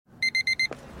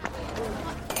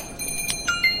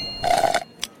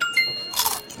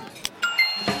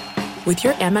With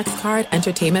your Amex card,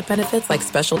 entertainment benefits like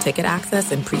special ticket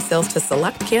access and pre-sales to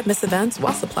select can't-miss events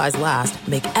while supplies last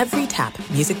make every tap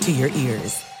music to your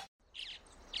ears.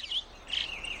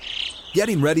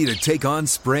 Getting ready to take on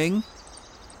spring?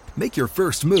 Make your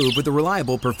first move with the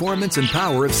reliable performance and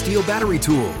power of Steel battery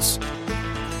tools.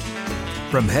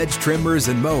 From hedge trimmers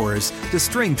and mowers to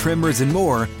string trimmers and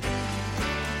more,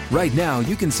 right now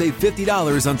you can save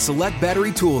 $50 on select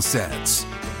battery tool sets.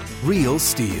 Real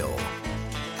Steel.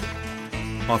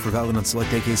 Offer valid on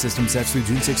select AK system sets through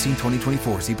June 16,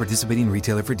 2024. See participating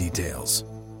retailer for details.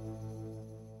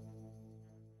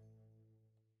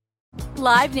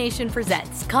 Live Nation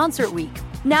presents Concert Week.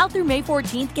 Now through May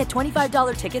 14th, get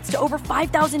 $25 tickets to over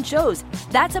 5,000 shows.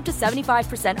 That's up to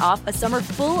 75% off a summer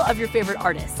full of your favorite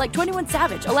artists like 21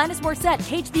 Savage, Alanis Morissette,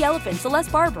 Cage the Elephant,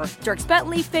 Celeste Barber, Dierks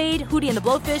Bentley, Fade, Hootie and the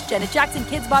Blowfish, Janet Jackson,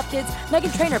 Kids Bop Kids,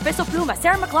 Meghan Trainor, Peso Pluma,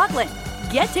 Sarah McLachlan.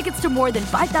 Get tickets to more than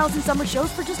 5,000 summer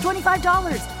shows for just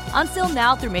 $25. Until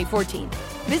now through May 14th.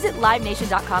 Visit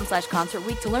LiveNation.com/Concert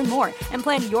Week to learn more and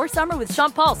plan your summer with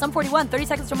Sean Paul, Sum 41, 30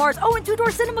 Seconds to Mars, and Two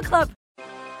Door Cinema Club.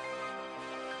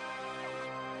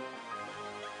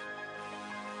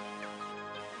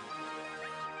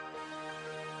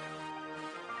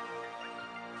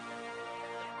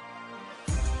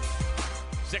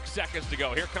 6 seconds to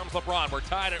go. Here comes LeBron. We're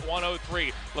tied at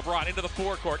 103. LeBron into the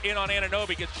forecourt. In on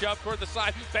Anunoby. Gets shoved toward the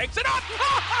side. Banks it up.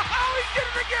 Oh, he did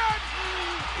it again.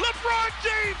 LeBron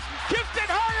James tips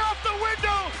it high off the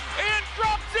window and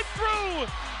drops it through.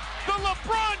 The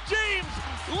LeBron James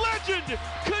legend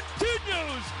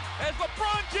continues as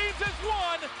LeBron James has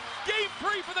won Game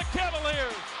 3 for the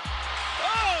Cavaliers.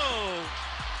 Oh,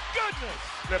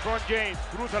 goodness. LeBron James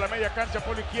cruza la media cancha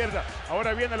por la izquierda.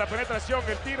 Ahora viene la penetración,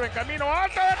 el tiro en camino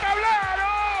alto de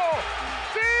tablero.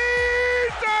 ¡Sí,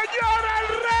 señor, el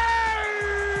rey!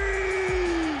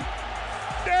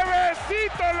 De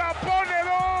besito la pone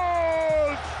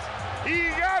 2 y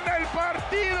gana el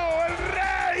partido el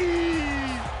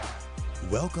rey.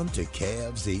 Welcome to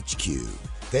Cavs HQ.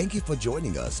 Thank you for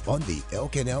joining us on the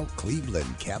Elk and Elk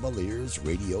Cleveland Cavaliers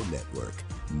Radio Network.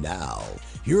 Now,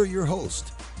 here are your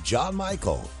hosts, John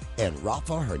Michael and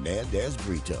Rafa Hernandez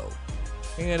Brito.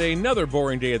 And another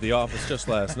boring day at the office just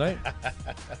last night.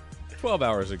 12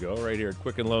 hours ago, right here at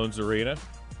Quicken Loans Arena.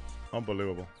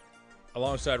 Unbelievable.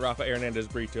 Alongside Rafa Hernandez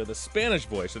Brito, the Spanish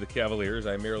voice of the Cavaliers,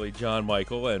 I'm merely John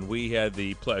Michael, and we had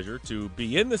the pleasure to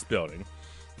be in this building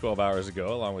 12 hours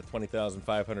ago, along with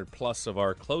 20,500 plus of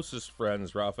our closest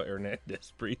friends, Rafa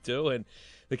Hernandez Brito, and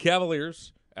the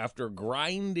Cavaliers, after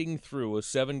grinding through a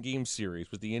 7-game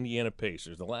series with the Indiana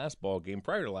Pacers, the last ball game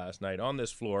prior to last night on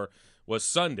this floor was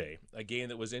Sunday, a game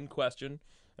that was in question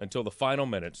until the final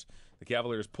minutes. The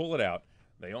Cavaliers pull it out.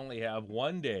 They only have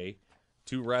one day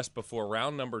to rest before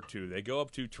round number 2. They go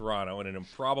up to Toronto in an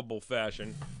improbable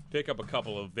fashion, pick up a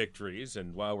couple of victories,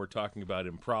 and while we're talking about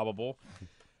improbable,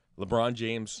 LeBron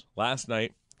James last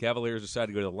night, Cavaliers decided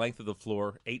to go to the length of the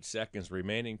floor, 8 seconds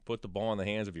remaining, put the ball in the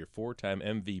hands of your 4-time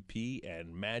MVP,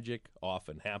 and magic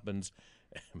often happens.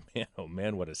 Man, oh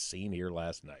man, what a scene here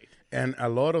last night. And a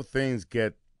lot of things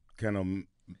get kind of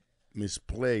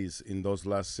misplaced in those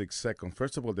last 6 seconds.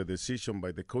 First of all, the decision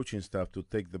by the coaching staff to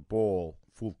take the ball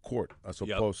full court as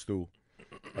opposed to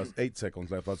 8 seconds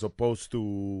left, as opposed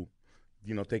to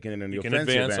taking it in the offensive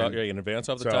end. You can advance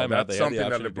off the so timeout. That's something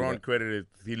that LeBron credited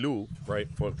Thilu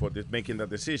for making that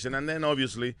decision. And then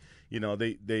obviously,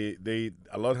 they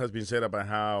a lot has been said about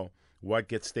how what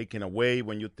gets taken away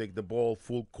when you take the ball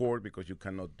full court because you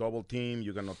cannot double team,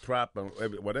 you cannot trap,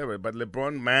 whatever. But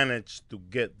LeBron managed to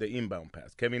get the inbound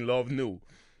pass. Kevin Love knew.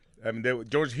 I mean,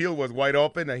 George Hill was wide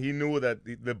open, and he knew that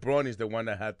LeBron is the one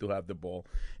that had to have the ball.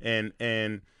 And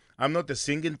I'm not the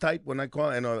singing type when I call.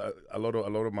 I know a lot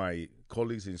of my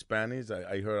colleagues in Spanish.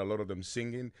 I heard a lot of them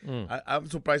singing. I'm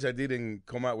surprised I didn't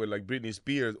come out with like Britney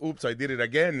Spears. Oops, I did it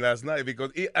again last night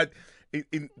because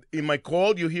in my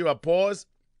call you hear a pause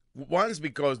once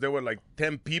because there were like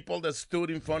 10 people that stood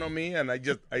in front of me, and I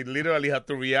literally had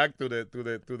to react to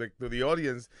the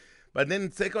audience. But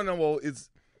then second of all,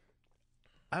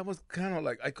 I was kind of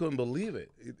like, I couldn't believe it.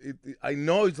 I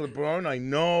know it's LeBron. I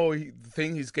know the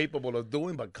thing he's capable of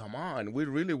doing, but come on. We're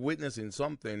really witnessing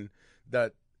something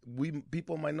that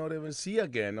people might not even see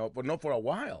again, but not for a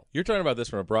while. You're talking about this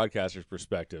from a broadcaster's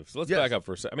perspective. So let's back up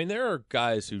for a second. I mean, there are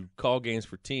guys who call games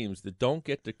for teams that don't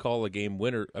get to call a game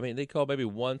winner. I mean, they call maybe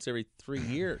once every 3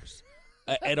 years.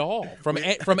 at all from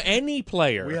any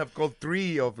player. We have called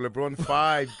 3 of LeBron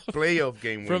 5 playoff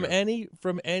game winners.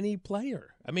 From any player.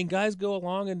 I mean, guys go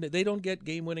along and they don't get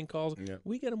game-winning calls. Yeah.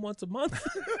 We get them once a month.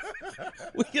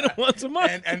 We get them once a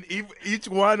month. And each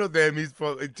one of them is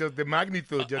for just the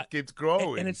magnitude just keeps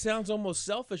growing. And it sounds almost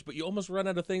selfish, but you almost run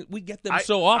out of things. We get them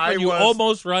so often, you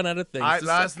almost run out of things.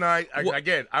 Last night,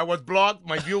 again, I was blocked.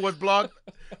 My view was blocked,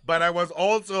 but I was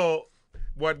also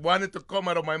what wanted to come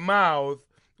out of my mouth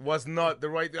was not the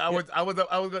right. I was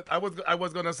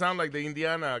gonna sound like the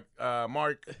Indiana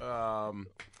Mark.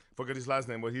 Forget his last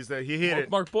name, but he said he hit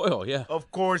it. Mark Boyle, yeah. Of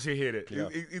course he hit it. Yeah.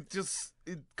 It just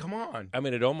come on. I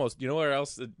mean, it almost. You know where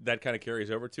else that kind of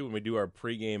carries over to when we do our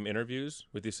pregame interviews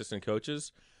with the assistant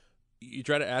coaches. You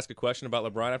try to ask a question about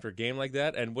LeBron after a game like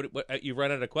that, and what you run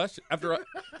out of question after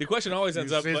the question always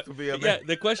ends up.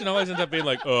 The question always ends up being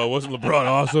like, "Oh, wasn't LeBron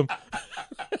awesome?"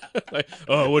 Like,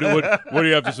 "Oh, what do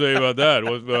you have to say about that?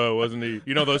 Wasn't he?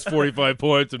 You know those 45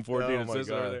 points and 14 assists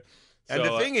over there." And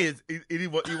the thing is,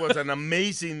 it was an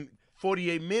amazing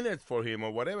 48 minutes for him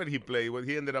or whatever he played.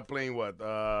 He ended up playing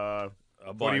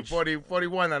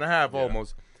 41 and a half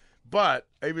almost. But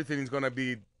everything is going to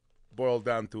be boiled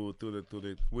down to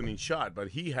the winning shot. But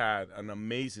he had an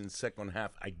amazing second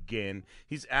half again.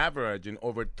 He's averaging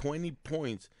over 20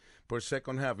 points per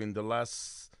second half in the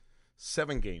last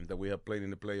 7 games that we have played in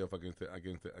the playoff against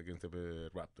the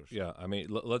Raptors. Yeah, I mean,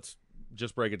 let's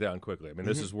just break it down quickly. I mean,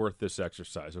 this is worth this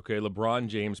exercise, okay? LeBron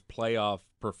James playoff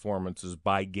performances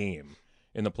by game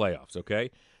in the playoffs,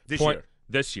 okay? This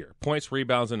year. Points,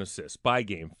 rebounds, and assists by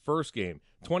game. First game,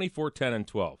 24, 10, and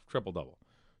 12. Triple-double.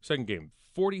 Second game,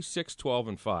 46, 12,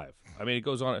 and 5. I mean, it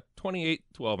goes on at 28,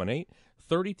 12, and 8.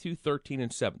 32, 13,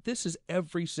 and 7. This is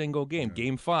every single game. Yeah.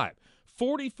 Game 5,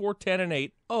 44, 10, and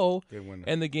 8.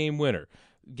 And the game winner.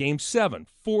 Game 7,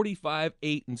 45,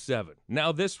 8, and 7.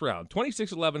 Now this round,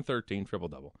 26, 11, 13,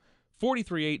 triple-double.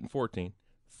 43, 8, and 14.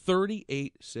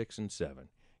 38, 6, and 7.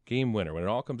 Game winner. When it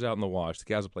all comes out in the wash, the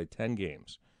Cavs have played 10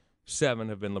 games. 7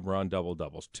 have been LeBron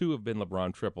double-doubles. 2 have been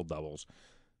LeBron triple-doubles.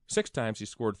 6 times he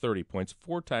scored 30 points.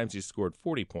 4 times he scored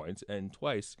 40 points. And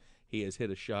twice he has hit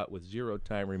a shot with 0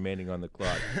 time remaining on the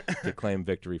clock to claim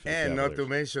victory for the Cavaliers. And not to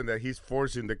mention that he's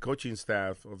forcing the coaching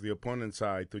staff of the opponent's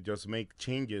side to just make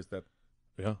changes that.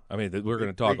 Yeah, I mean, we're going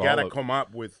to talk. They got to come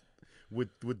up with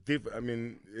different. I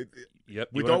mean,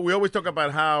 we always talk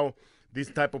about how these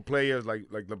type of players like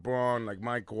LeBron, like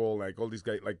Michael, like all these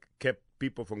guys, like kept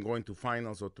people from going to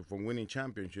finals or from winning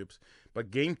championships.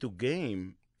 But game to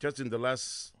game, just in the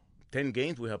last 10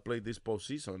 games we have played this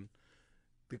postseason,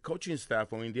 the coaching staff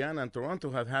from Indiana and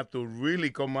Toronto have had to really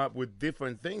come up with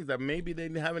different things that maybe they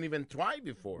haven't even tried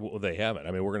before. Well, they haven't.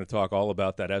 I mean, we're going to talk all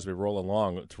about that as we roll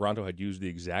along. Toronto had used the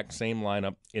exact same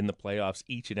lineup in the playoffs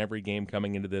each and every game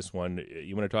coming into this one.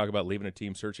 You want to talk about leaving a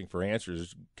team searching for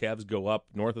answers. Cavs go up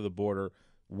north of the border,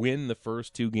 win the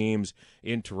first 2 games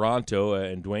in Toronto,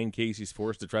 and Dwayne Casey's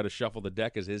forced to try to shuffle the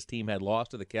deck as his team had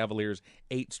lost to the Cavaliers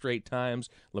 8 straight times.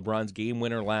 LeBron's game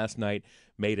winner last night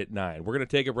made it 9. We're going to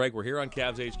take a break. We're here on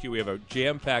Cavs HQ. We have a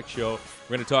jam-packed show.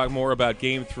 We're going to talk more about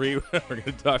Game 3. We're going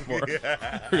to talk more. We're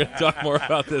going to talk more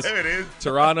about this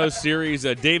Toronto series.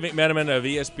 Dave McMenamin of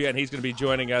ESPN, he's going to be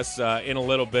joining us in a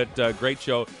little bit. Great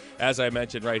show, as I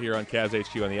mentioned, right here on Cavs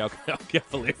HQ on the El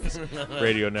Cavaliers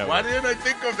Radio Network. Why didn't I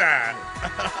think of that?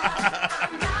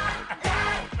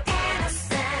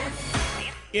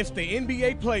 It's the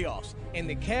NBA playoffs, and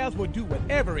the Cavs will do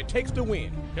whatever it takes to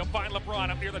win. He'll find LeBron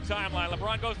up near the timeline.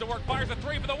 LeBron goes to work, fires a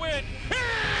 3 for the win.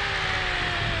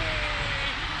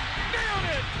 Nailed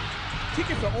it!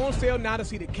 Tickets are on sale now to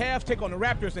see the Cavs take on the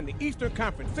Raptors in the Eastern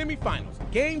Conference semifinals.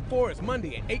 Game 4 is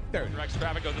Monday at 8:30. Rex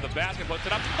Travick goes to the basket, puts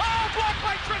it up. Oh, blocked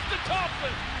by Tristan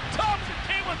Thompson. Thompson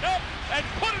came with help and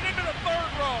put it into the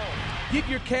 3rd row. Get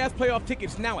your Cavs playoff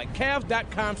tickets now at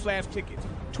Cavs.com/tickets.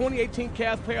 2018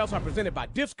 Cavs playoffs are presented by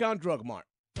Discount Drug Mart.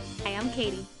 Hi, I'm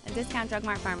Katie, a Discount Drug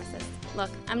Mart pharmacist. Look,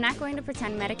 I'm not going to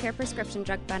pretend Medicare prescription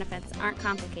drug benefits aren't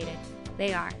complicated.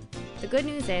 They are. The good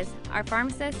news is, our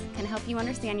pharmacists can help you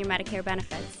understand your Medicare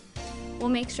benefits. We'll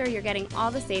make sure you're getting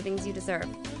all the savings you deserve.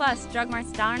 Plus, Drug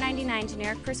Mart's $1.99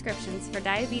 generic prescriptions for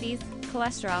diabetes,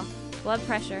 cholesterol, blood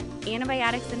pressure,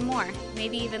 antibiotics, and more may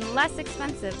be even less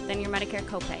expensive than your Medicare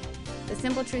copay. The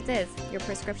simple truth is, your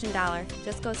prescription dollar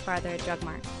just goes farther at Drug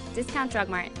Mart. Discount Drug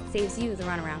Mart saves you the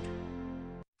runaround.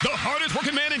 The hardest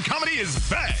working man in comedy is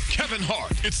back. Kevin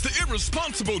Hart. It's the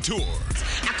Irresponsible Tour.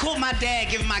 I caught my dad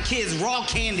giving my kids raw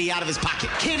candy out of his pocket.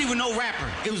 Candy with no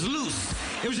wrapper. It was loose.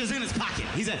 It was just in his pocket.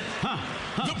 He said, huh,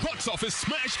 The box office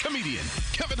smash comedian,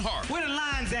 Kevin Hart. Where the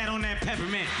lines at on that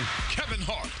peppermint? Kevin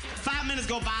Hart. 5 minutes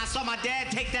go by, I saw my dad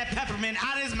take that peppermint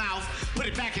out of his mouth, put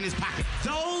it back in his pocket.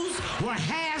 Those were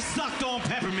half-sucked on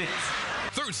peppermints.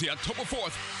 Thursday, October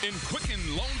 4th in Quicken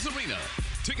Loans Arena.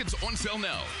 Tickets on sale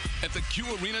now at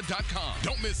theqarena.com.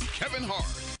 Don't miss Kevin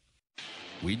Hart.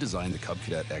 We designed the Cub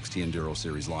Cadet XT Enduro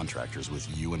Series lawn tractors with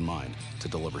you in mind to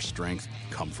deliver strength,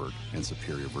 comfort, and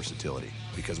superior versatility,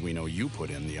 because we know you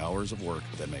put in the hours of work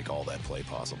that make all that play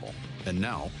possible. And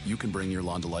now, you can bring your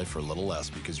lawn to life for a little less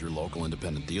because your local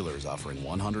independent dealer is offering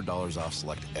 $100 off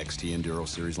select XT Enduro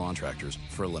Series lawn tractors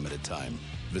for a limited time.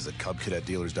 Visit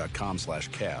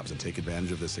CubCadetDealers.com/Cavs and take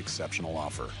advantage of this exceptional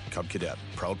offer. Cub Cadet,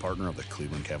 proud partner of the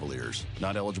Cleveland Cavaliers.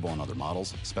 Not eligible on other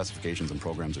models. Specifications and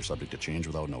programs are subject to change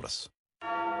without notice.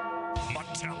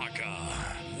 Metallica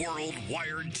World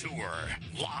Wired Tour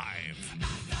live.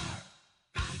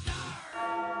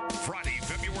 Friday,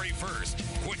 February 1st,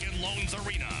 Quicken Loans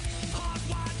Arena.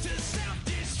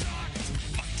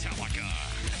 Metallica.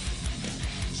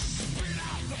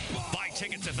 Buy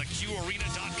tickets at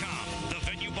theqarena.com. The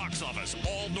venue box office.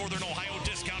 All Northern Ohio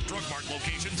Discount Drug Mart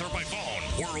locations are by phone.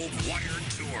 World Wired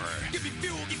Tour. Give me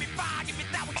fuel, give me fire, give me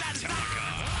that which I desire.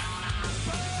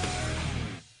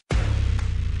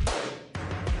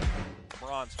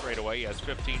 Straight away. He has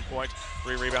 15 points,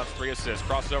 3 rebounds, 3 assists.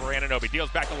 Crosses over Anunoby,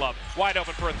 deals back to Love. Wide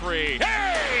open for a 3.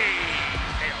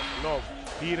 Hey! Love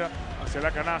gira hacia la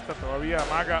canasta, todavía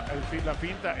amaga la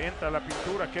finta, entra la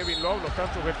pintura. Kevin Love lo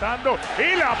están sujetando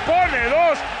y la pone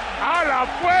 2 a la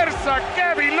fuerza.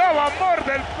 Kevin Love, amor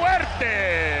del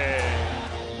fuerte.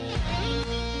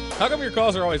 How come your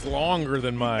calls are always longer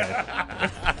than mine?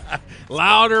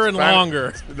 Louder and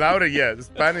longer. Louder, yeah. The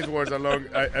Spanish words are long.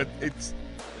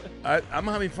 I'm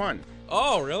having fun.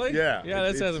 Oh, really? Yeah. Yeah,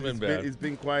 this hasn't been bad. It's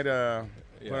been quite an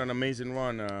amazing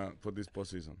run for this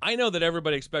postseason. I know that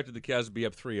everybody expected the Cavs to be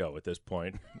up 3-0 at this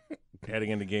point, heading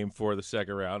into Game 4 of the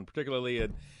second round, particularly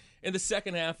in the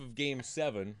second half of Game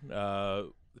 7,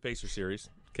 the Pacers series.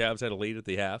 Cavs had a lead at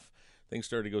the half. Things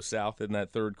started to go south in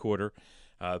that third quarter.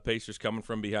 Pacers coming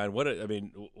from behind. What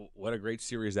a great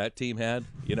series that team had.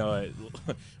 You know,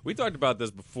 we talked about this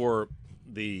before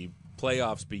the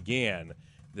playoffs began.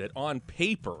 That on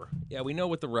paper, yeah, we know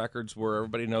what the records were.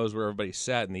 Everybody knows where everybody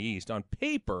sat in the East. On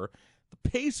paper, the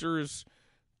Pacers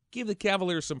give the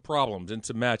Cavaliers some problems in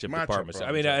some matchup departments.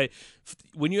 I mean,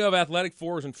 when you have athletic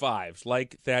 4s and 5s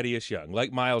like Thaddeus Young,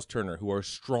 like Miles Turner, who are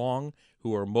strong,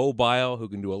 who are mobile, who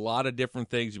can do a lot of different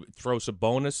things, you throw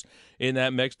Sabonis in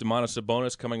that mix, Domantas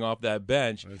Sabonis coming off that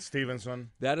bench. And Stevenson.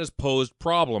 That has posed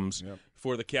problems. Yep.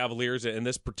 For the Cavaliers in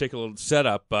this particular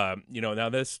setup. Now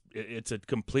it's a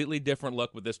completely different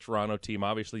look with this Toronto team.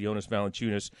 Obviously, Jonas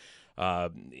Valanciunas,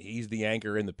 he's the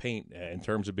anchor in the paint in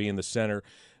terms of being the center.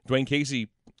 Dwayne Casey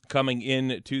coming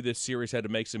into this series had to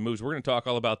make some moves. We're going to talk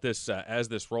all about this as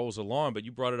this rolls along, but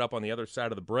you brought it up on the other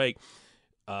side of the break.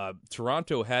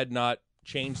 Toronto had not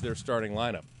changed their starting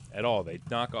lineup at all. They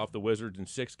knock off the Wizards in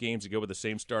 6 games to go with the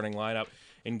same starting lineup.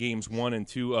 In games 1 and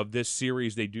 2 of this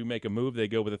series, they do make a move. They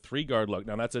go with a 3-guard look.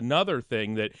 Now, that's another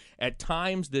thing that at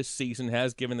times this season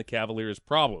has given the Cavaliers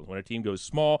problems. When a team goes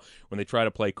small, when they try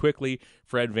to play quickly,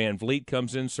 Fred VanVleet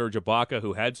comes in, Serge Ibaka,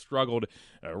 who had struggled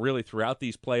really throughout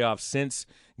these playoffs since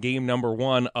game number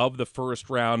 1 of the first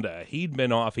round. He'd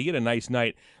been off. He had a nice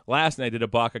night last night at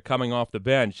Ibaka coming off the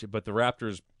bench, but the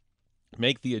Raptors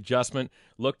make the adjustment,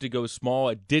 look to go small.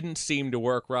 It didn't seem to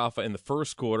work, Rafa, in the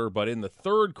first quarter, but in the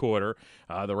third quarter,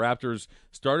 the Raptors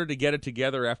started to get it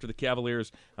together after the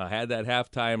Cavaliers had that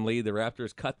halftime lead. The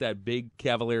Raptors cut that big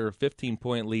Cavalier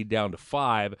 15-point lead down to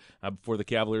 5 before the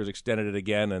Cavaliers extended it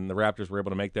again, and the Raptors were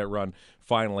able to make that run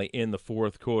finally in the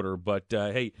fourth quarter. But,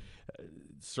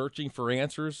 searching for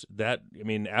answers,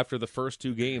 after the first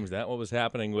 2 games, that what was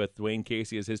happening with Dwayne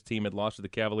Casey as his team had lost to the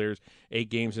Cavaliers 8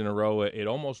 games in a row. It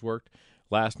almost worked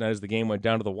last night as the game went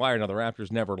down to the wire. Now, the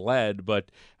Raptors never led,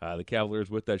 but the Cavaliers,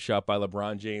 with that shot by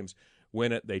LeBron James,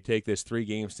 win it. They take this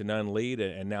 3-0 lead,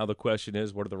 and now the question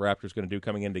is, what are the Raptors going to do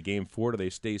coming into Game 4? Do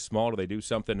they stay small? Do they do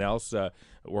something else? We're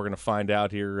going to find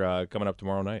out here coming up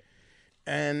tomorrow night.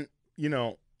 And,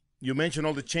 you mentioned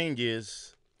all the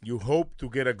changes. You hope to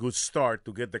get a good start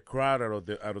to get the crowd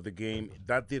out of the game.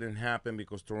 That didn't happen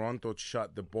because Toronto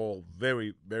shot the ball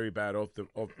very, very bad off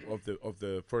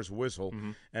the first whistle,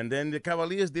 and then the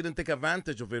Cavaliers didn't take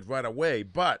advantage of it right away.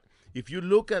 But if you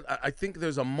look at, I think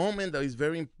there's a moment that is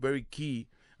very, very key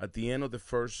at the end of the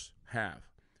first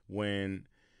half when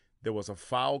there was a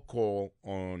foul call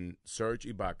on Serge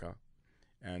Ibaka,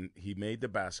 and he made the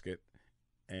basket,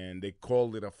 and they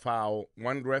called it a foul.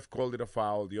 One ref called it a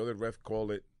foul. The other ref called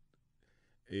it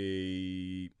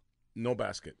a no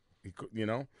basket.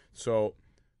 so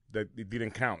that it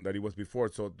didn't count, that it was before.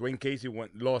 So Dwayne Casey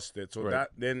lost it. So that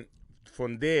then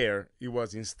from there, it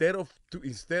was instead of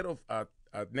an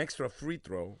extra free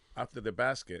throw after the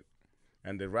basket,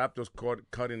 and the Raptors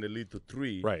cutting the lead to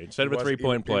 3. Right. Instead of a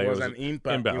 3-point play, it was an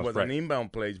inbound. It was right. an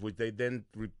inbound play, which they then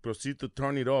proceed to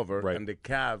turn it over, and the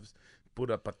Cavs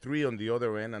put up a 3 on the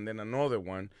other end, and then another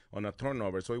one on a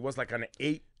turnover. So it was like an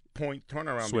 8-point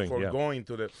turnaround before going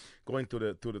to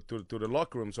the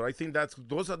locker room. So I think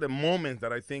those are the moments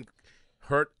that I think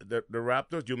hurt the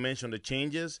Raptors. You mentioned the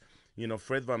changes.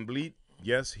 Fred VanVleet.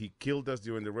 Yes, he killed us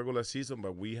during the regular season,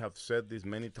 but we have said this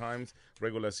many times,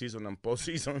 regular season and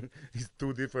postseason is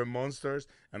 2 different monsters,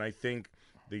 and I think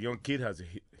the young kid has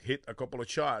hit a couple of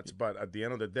shots, but at the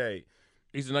end of the day,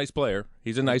 he's a nice player.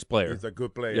 He's a nice player. He's a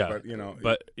good player, yeah.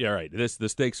 But right. The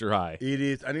stakes are high. It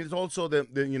is, and it's also the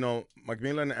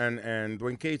McMillan and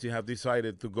Dwayne Casey have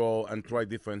decided to go and try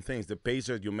different things. The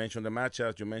Pacers, you mentioned the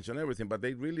matchups, you mentioned everything, but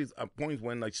they really at points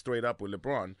went like straight up with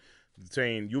LeBron,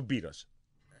 saying you beat us.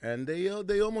 And they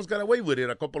almost got away with it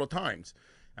a couple of times.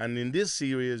 And in this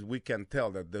series, we can tell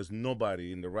that there's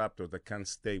nobody in the Raptors that can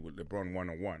stay with LeBron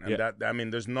one-on-one.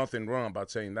 And there's nothing wrong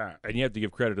about saying that. And you have to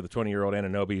give credit to the 20-year-old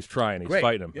Anunoby. He's trying. He's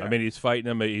fighting him. Yeah. I mean, he's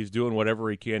fighting him. He's doing whatever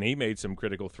he can. He made some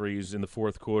critical threes in the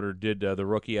fourth quarter. Did the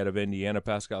rookie out of Indiana,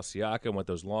 Pascal Siakam, with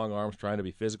those long arms, trying to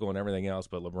be physical and everything else.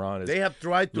 But LeBron is... They have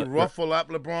tried to ruffle up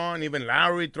LeBron, even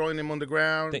Lowry throwing him on the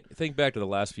ground. Think back to the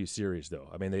last few series, though.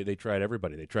 I mean, they tried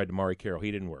everybody. They tried DeMarre Carroll.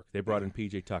 He didn't work. They brought in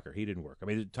P.J. Tucker. He didn't work. I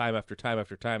mean, time after time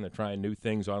after time, they're trying new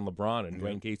things on LeBron and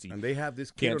Dwayne Casey. And they have this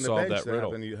kid on the bench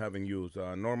that haven't used,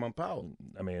 Norman Powell.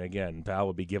 I mean, again, Powell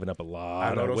would be giving up a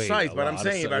lot of weight. Size, but I'm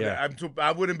saying,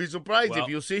 I wouldn't be surprised if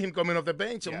you see him coming off the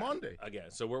bench on Monday. Again,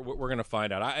 so we're going to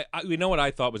find out. You know what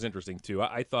I thought was interesting, too?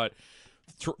 I thought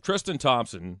Tristan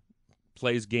Thompson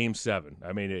plays Game 7.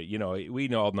 I mean,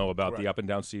 we all know about the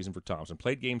up-and-down season for Thompson.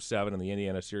 Played Game 7 in the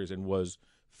Indiana series and was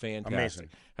fantastic. Amazing.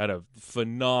 Had a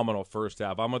phenomenal first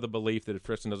half. I'm of the belief that if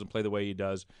Tristan doesn't play the way he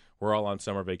does, we're all on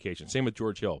summer vacation. Same with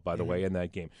George Hill, by the way, in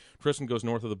that game. Tristan goes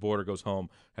north of the border, goes home,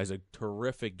 has a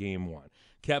terrific Game 1.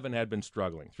 Kevin had been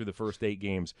struggling through the first 8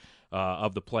 games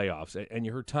of the playoffs. And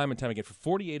you heard time and time again, for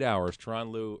 48 hours,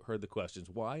 Teron Lue heard the questions,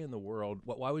 why in the world,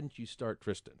 why wouldn't you start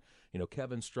Tristan?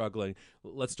 Kevin's struggling.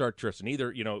 Let's start Tristan.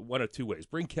 Either, one of 2 ways.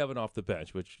 Bring Kevin off the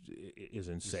bench, which is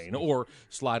insane, or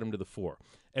slide him to the 4.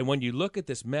 And when you look at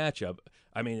this matchup,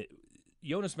 I mean,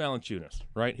 Jonas Valanciunas,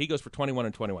 right? He goes for 21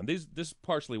 and 21. This is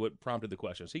partially what prompted the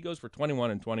questions. He goes for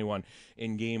 21 and 21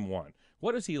 in Game 1.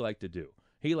 What does he like to do?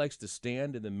 He likes to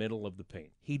stand in the middle of the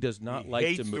paint. He does not like to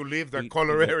move. He hates to leave the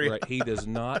color area. Right. He does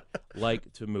not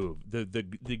like to move.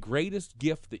 The greatest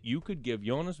gift that you could give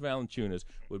Jonas Valanciunas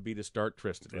would be to start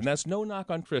Tristan. And that's no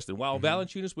knock on Tristan. While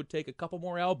Valanciunas would take a couple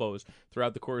more elbows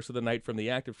throughout the course of the night from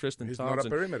the active Tristan Thompson. He's not a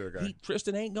perimeter guy.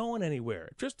 Tristan ain't going anywhere.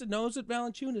 Tristan knows it.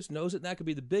 Valanciunas knows it. And that could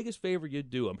be the biggest favor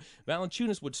you'd do him.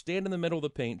 Valanciunas would stand in the middle of the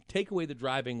paint, take away the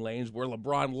driving lanes where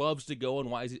LeBron loves to go and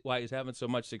why he's having so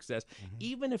much success.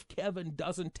 Even if Kevin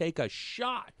doesn't take a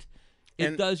shot,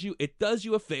 it does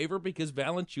you a favor, because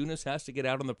Valanciunas has to get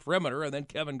out on the perimeter, and then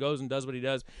Kevin goes and does what he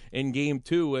does in Game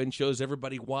 2 and shows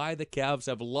everybody why the Cavs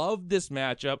have loved this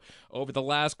matchup over the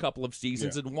last couple of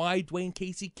seasons and why Dwayne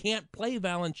Casey can't play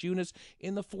Valanciunas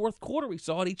in the fourth quarter. We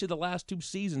saw it each of the last 2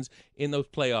 seasons in those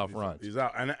playoff runs. He's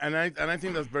out, and I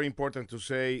think that's very important to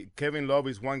say. Kevin Love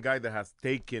is one guy that has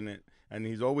taken it, and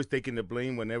he's always taking the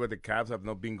blame whenever the Cavs have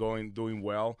not been doing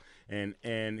well. And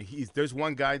there's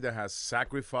one guy that has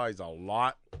sacrificed a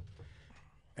lot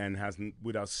and has,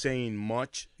 without saying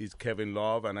much, is Kevin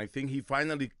Love. And I think he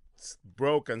finally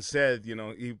broke and said,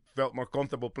 he felt more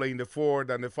comfortable playing the 4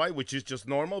 than the 5, which is just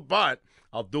normal, but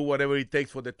I'll do whatever it takes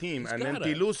for the team. Then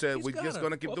T. Lue said, we're just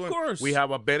going to keep doing it. We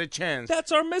have a better chance.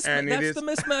 That's our mismatch. That's the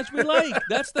mismatch we like.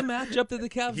 That's the matchup that the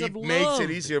Cavs have loved. He makes it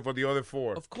easier for the other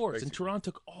 4. Of course. And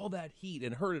Toronto took all that heat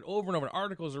and heard it over and over.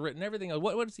 Articles are written, everything else.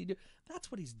 What does he do? That's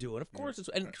what he's doing. Of course.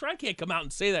 And Toronto can't come out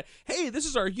and say that, hey, this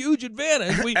is our huge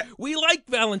advantage. We like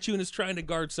Valanciunas trying to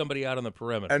guard somebody out on the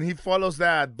perimeter. And he follows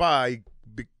that by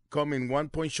coming 1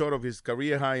 point short of his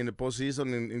career high in the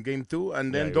postseason in Game 2,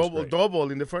 and then double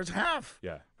in the first half.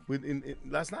 Yeah.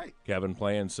 Last night. Kevin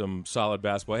playing some solid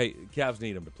basketball. Hey, Cavs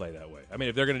need him to play that way. I mean,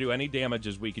 if they're going to do any damage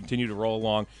as we continue to roll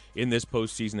along in this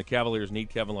postseason, the Cavaliers need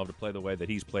Kevin Love to play the way that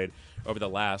he's played over the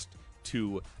last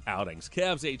 2 outings.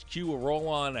 Cavs HQ will roll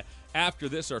on after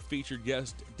this. Our featured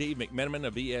guest, Dave McMenamin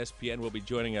of ESPN, will be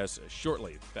joining us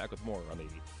shortly. Back with more on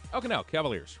the Elk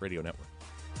Cavaliers Radio Network.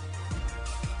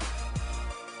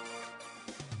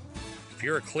 If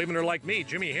you're a Clevelander like me,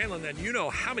 Jimmy Hanlon, then you know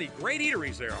how many great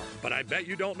eateries there are. But I bet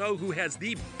you don't know who has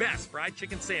the best fried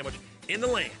chicken sandwich in the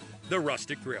land. the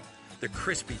Rustic Grill. The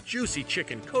crispy, juicy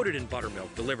chicken coated in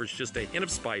buttermilk delivers just a hint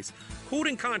of spice, cooled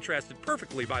and contrasted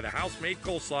perfectly by the house-made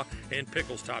coleslaw and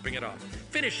pickles topping it off.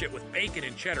 Finish it with bacon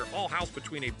and cheddar, all housed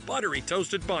between a buttery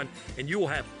toasted bun, and you will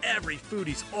have every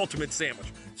foodie's ultimate sandwich.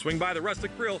 Swing by the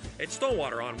Rustic Grill at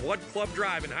Stonewater on Wood Club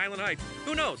Drive in Highland Heights.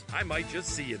 Who knows? I might just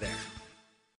see you there.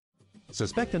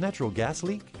 Suspect a natural gas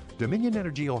leak? Dominion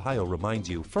Energy Ohio reminds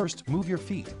you, first move your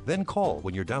feet, then call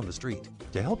when you're down the street.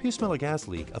 To help you smell a gas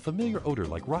leak, a familiar odor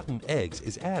like rotten eggs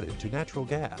is added to natural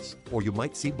gas. Or you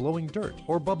might see blowing dirt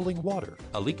or bubbling water.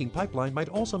 A leaking pipeline might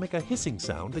also make a hissing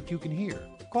sound that you can hear.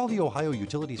 Call the Ohio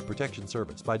Utilities Protection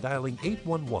Service by dialing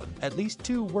 811 at least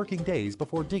 2 working days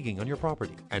before digging on your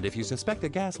property. And if you suspect a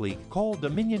gas leak, call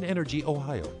Dominion Energy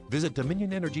Ohio. Visit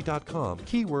dominionenergy.com,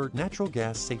 keyword natural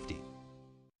gas safety.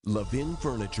 Levin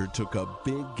Furniture took a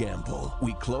big gamble.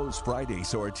 We closed Friday,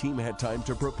 so our team had time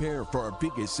to prepare for our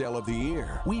biggest sale of the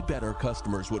year. We bet our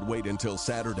customers would wait until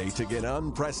Saturday to get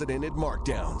unprecedented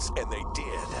markdowns, and they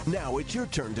did. Now it's your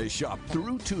turn to shop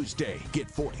through Tuesday.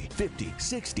 Get 40, 50,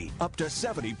 60, up to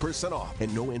 70% off,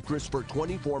 and no interest for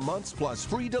 24 months plus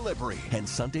free delivery. And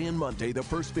Sunday and Monday, the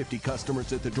first 50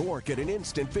 customers at the door get an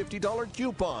instant $50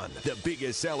 coupon. The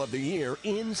biggest sale of the year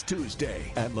ends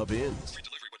Tuesday at Levin's.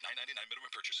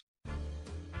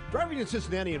 Driving in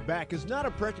Cincinnati and back is not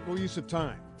a practical use of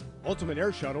time. Ultimate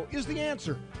Air Shuttle is the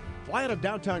answer. Fly out of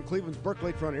downtown Cleveland's Burke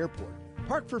Lakefront Airport,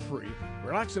 park for free,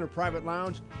 relax in a private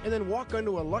lounge, and then walk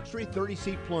onto a luxury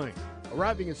 30-seat plane,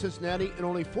 arriving in Cincinnati in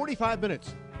only 45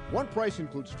 minutes. One price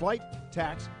includes flight,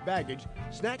 tax, baggage,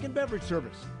 snack, and beverage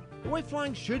service. The way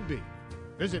flying should be.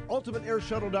 Visit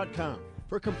ultimateairshuttle.com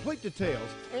for complete details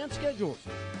and schedules.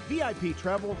 VIP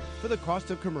travel for the cost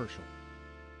of commercial.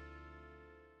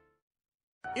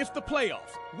 It's the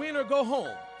playoffs. Win or go home.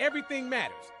 Everything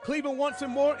matters. Cleveland wants it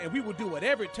more, and we will do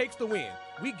whatever it takes to win.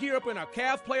 We gear up in our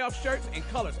Cavs playoff shirts and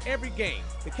colors every game.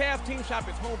 The Cavs team shop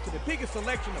is home to the biggest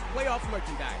selection of playoff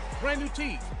merchandise. Brand new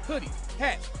tees, hoodies,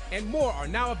 hats, and more are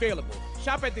now available.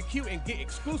 Shop at the Q and get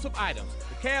exclusive items.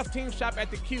 The Cavs team shop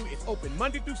at the Q is open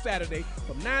Monday through Saturday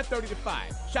from 9:30 to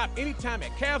 5. Shop anytime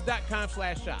at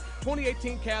Cavs.com/shop.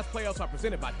 2018 Cavs playoffs are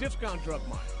presented by Discount Drug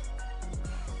Mart.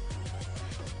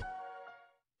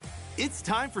 It's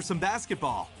time for some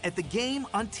basketball. At the game,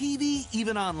 on TV,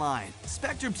 even online.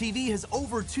 Spectrum TV has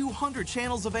over 200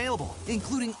 channels available,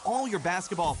 including all your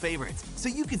basketball favorites, so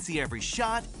you can see every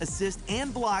shot, assist,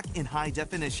 and block in high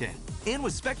definition. And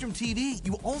with Spectrum TV,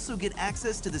 you also get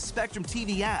access to the Spectrum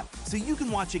TV app, so you can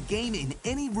watch a game in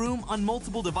any room on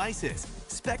multiple devices.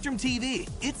 Spectrum TV,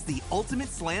 it's the ultimate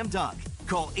slam dunk.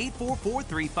 Call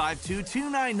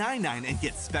 844-352-2999 and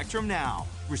get Spectrum now.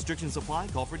 Restrictions apply.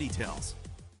 Call for details.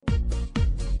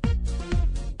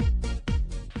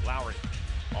 Lowry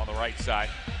on the right side.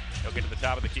 He'll get to the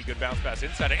top of the key. Good bounce pass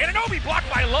inside. Anunoby blocked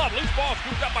by Love. Loose ball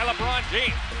scooped up by LeBron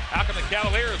James. How can the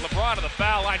Cavaliers? LeBron to the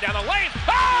foul line down the lane.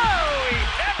 Oh! He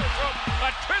hammered from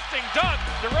a twisting dunk.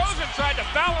 DeRozan tried to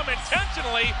foul him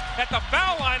intentionally at the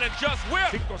foul line and just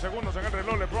whipped. 5 segundos en el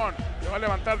reloj. LeBron le va a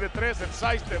levantar de 3. El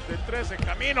sidestep de 3 en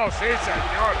camino. Sí,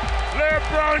 señor.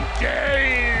 LeBron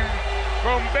James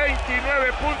con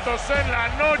 29 puntos en la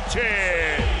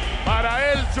noche.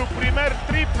 Para él su primer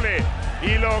triple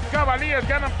y los Cavaliers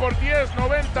ganan por 10,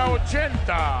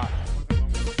 90-80.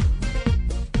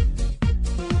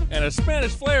 And a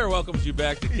Spanish Flair welcomes you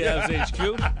back to Cavs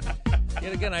HQ.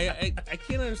 Yet again, I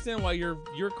can't understand why your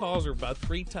calls are about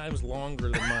 3 times longer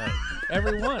than mine.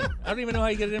 Every one. I don't even know how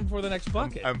you get it in before the next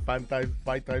bucket. I'm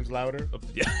 5 times louder.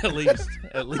 Yeah, at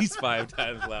least 5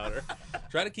 times louder.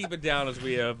 Try to keep it down as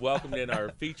we have welcomed in our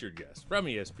featured guest from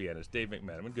ESPN. It's Dave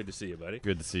McMenamin. Good to see you, buddy.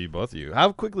 Good to see both of you.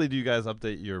 How quickly do you guys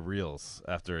update your reels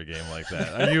after a game like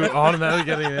that? Are you automatically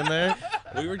getting in there?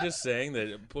 We were just saying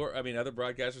that, other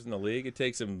broadcasters in the league, it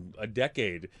takes them a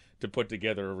decade to put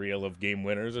together a reel of game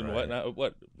winners and whatnot.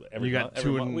 We get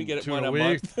it one a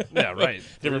week. Yeah, right.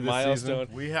 Different milestone.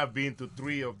 We have been to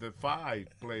 3 of the 5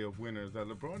 playoff winners that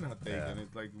LeBron had taken. Yeah.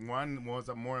 It's like one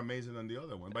was more amazing than the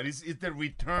other one. But it's the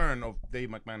return of Dave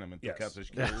McMenamin to Cavs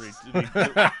HQ.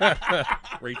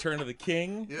 Return of the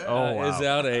King is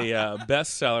out a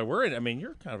bestseller.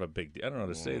 You're kind of a big deal. I don't know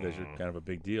how to say this. You're kind of a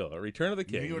big deal. Return of the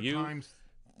King. New York Times.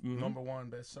 Number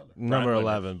 1 bestseller. Number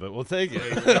 11, but we'll take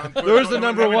it. There was the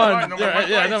number 1.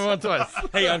 Number 1 twice.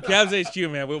 Hey, on Cavs HQ,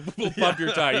 man, we'll pump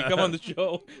your tire. You come on the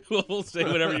show, we'll say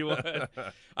whatever you want.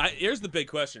 Here's the big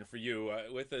question for you.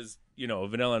 With as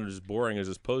vanilla and as boring as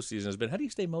this postseason has been, how do you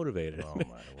stay motivated? Oh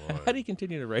my Lord! How do you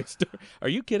continue to write stories? Are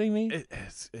you kidding me?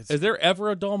 Is there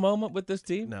ever a dull moment with this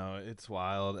team? No, it's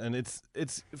wild, and it's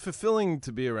fulfilling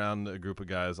to be around a group of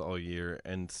guys all year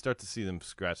and start to see them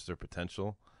scratch their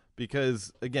potential.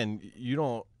 because, again, you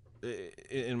don't –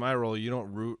 in my role, you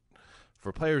don't root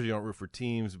for players, you don't root for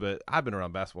teams, but I've been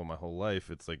around basketball my whole life.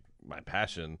 It's like my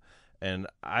passion. And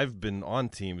I've been on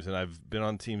teams, and I've been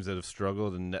on teams that have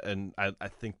struggled, and I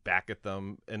think back at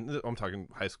them, and I'm talking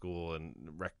high school and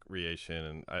recreation,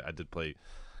 and I did play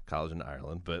college in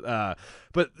Ireland, but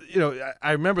you know,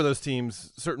 I remember those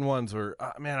teams. Certain ones were,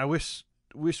 man, I wish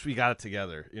we got it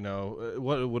together. You know,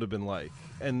 what it would have been like.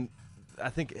 And I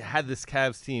think had this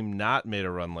Cavs team not made a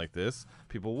run like this,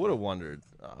 people would have wondered,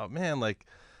 oh man, like,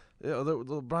 you know,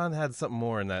 LeBron had something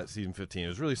more in that season 15. It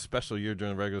was a really special year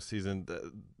during the regular season.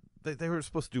 They were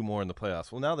supposed to do more in the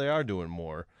playoffs. Well, now they are doing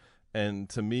more. And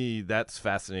to me, that's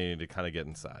fascinating to kind of get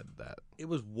inside that. It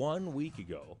was 1 week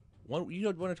ago. You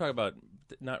don't want to talk about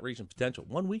not reaching potential.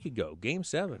 1 week ago, Game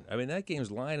 7. I mean, that game's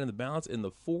lying in the balance in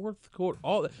the fourth quarter.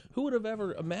 Who would have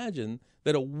ever imagined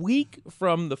that a week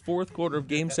from the fourth quarter of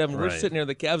Game 7, we're sitting here,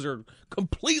 the Cavs are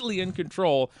completely in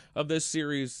control of this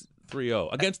series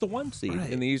 3-0 against the 1 seed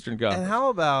in the Eastern Conference. And how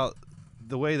about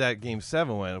the way that Game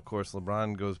 7 went? Of course,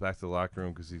 LeBron goes back to the locker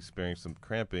room because he's experiencing some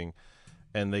cramping,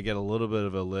 and they get a little bit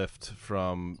of a lift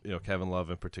from, you know, Kevin Love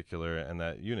in particular and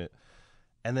that unit.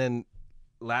 And then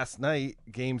last night,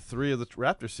 Game 3 of the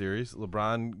Raptors series,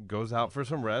 LeBron goes out for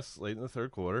some rest late in the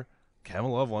third quarter.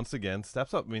 Kevin Love once again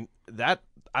steps up. I mean,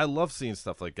 I love seeing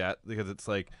stuff like that because it's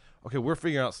like, okay, we're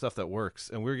figuring out stuff that works,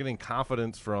 and we're getting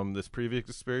confidence from this previous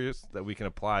experience that we can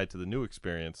apply to the new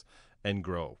experience and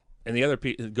grow. And the other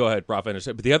piece, go ahead, Prof.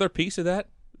 But the other piece of that,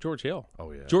 George Hill.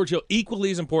 Oh, yeah. George Hill, equally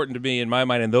as important to me in my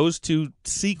mind in those two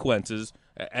sequences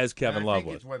as Kevin Love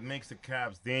was. It's what makes the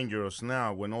Cavs dangerous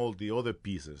now when all the other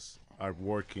pieces are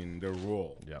working their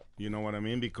role. Yep. You know what I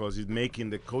mean? Because it's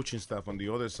making the coaching staff on the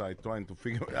other side trying to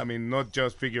not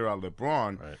just figure out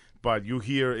LeBron, but you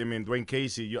hear, Dwayne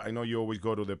Casey, I know you always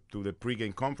go to the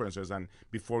pregame conferences, and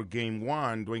before Game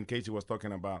 1, Dwayne Casey was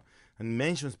talking about and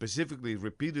mentioned specifically,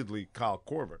 repeatedly, Kyle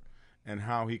Korver and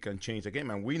how he can change the game.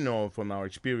 And we know from our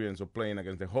experience of playing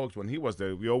against the Hawks when he was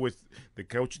there,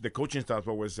 the coaching staff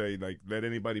always say, like, let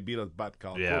anybody beat us but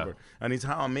Kyle Korver. And it's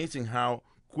how amazing how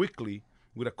quickly,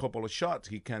 with a couple of shots,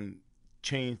 he can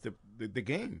change the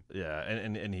game. Yeah,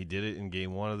 and he did it in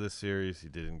Game 1 of this series. He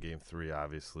did it in Game 3,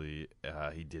 obviously.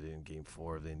 He did it in Game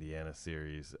 4 of the Indiana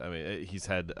series. I mean, he's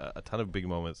had a ton of big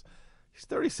moments. He's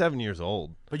 37 years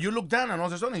old. But you look down, and all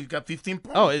of a sudden, he's got 15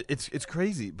 points. Oh, it's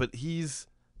crazy. But he's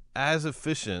as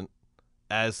efficient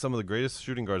as some of the greatest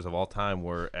shooting guards of all time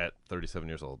were at 37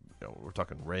 years old. You know, we're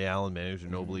talking Ray Allen, Manu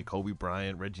Ginobili, Kobe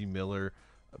Bryant, Reggie Miller,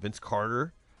 Vince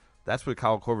Carter. That's what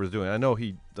Kyle Korver is doing. I know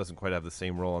he doesn't quite have the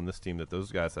same role on this team that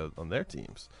those guys have on their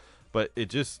teams, but it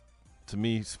just, to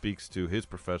me, speaks to his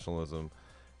professionalism,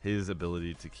 his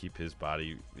ability to keep his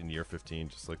body in year 15,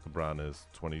 just like LeBron is,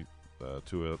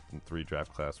 22 and 3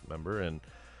 draft class member, and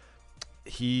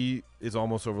he is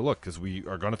almost overlooked because we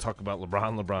are going to talk about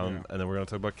LeBron, and then we're going to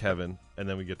talk about Kevin, and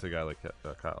then we get to a guy like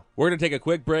Kyle. We're going to take a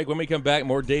quick break. When we come back,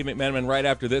 more Dave McMenamin right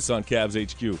after this on Cavs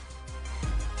HQ.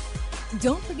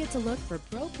 Don't forget to look for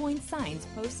Pro Point signs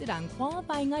posted on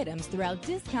qualifying items throughout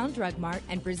Discount Drug Mart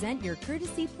and present your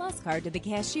Courtesy Plus card to the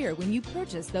cashier when you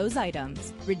purchase those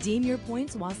items. Redeem your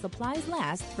points while supplies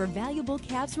last for valuable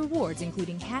Cavs rewards,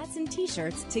 including hats and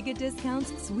t-shirts, ticket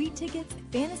discounts, suite tickets,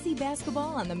 fantasy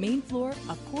basketball on the main floor,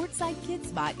 a courtside kid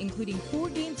spot, including 4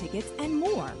 game tickets, and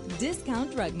more.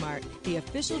 Discount Drug Mart, the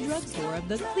official drugstore of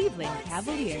the Cleveland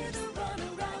Cavaliers.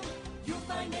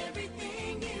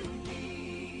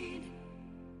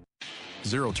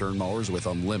 Zero-turn mowers with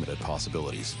unlimited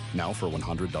possibilities. Now for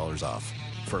 $100 off.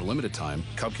 For a limited time,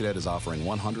 Cub Cadet is offering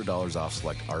 $100 off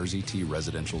select RZT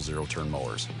residential zero-turn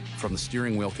mowers. From the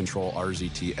steering wheel control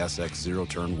RZT SX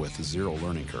zero-turn with zero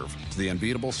learning curve to the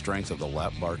unbeatable strength of the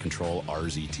lap bar control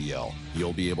RZTL,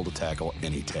 you'll be able to tackle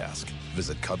any task.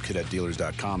 Visit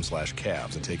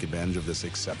CubCadetDealers.com/Cavs and take advantage of this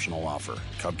exceptional offer.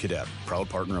 Cub Cadet, proud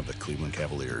partner of the Cleveland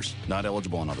Cavaliers. Not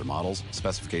eligible on other models.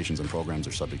 Specifications and programs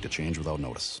are subject to change without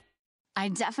notice. I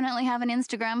definitely have an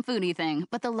Instagram foodie thing,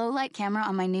 but the low-light camera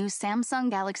on my new Samsung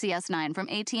Galaxy S9 from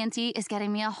AT&T is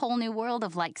getting me a whole new world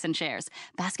of likes and shares.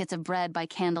 Baskets of bread by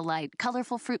candlelight,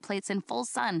 colorful fruit plates in full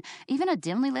sun. Even a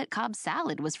dimly lit Cobb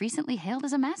salad was recently hailed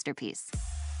as a masterpiece.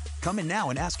 Come in now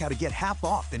and ask how to get half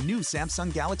off the new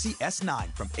Samsung Galaxy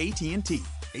S9 from AT&T.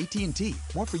 AT&T,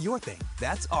 more for your thing.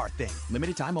 That's our thing.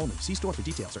 Limited time only. See store for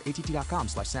details or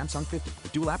att.com/Samsung50. The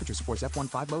dual aperture supports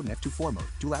f1.5 mode and f2.4 mode.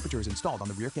 Dual aperture is installed on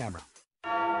the rear camera.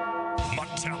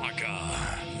 Metallica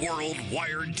World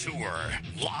Wired Tour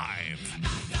live.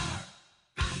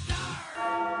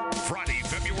 Friday,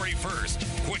 February 1st,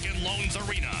 Quicken Loans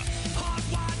Arena.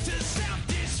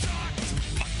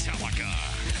 Metallica.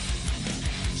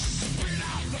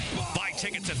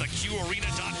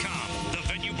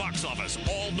 box office.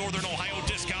 All Northern Ohio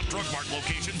Discount Drug Mart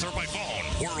locations are by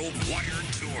phone.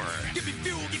 Worldwide tour. Give me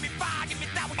fuel, give me fire, give me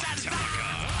that which I desire.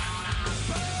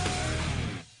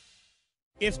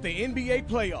 It's the NBA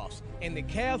playoffs, and the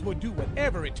Cavs will do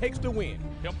whatever it takes to win.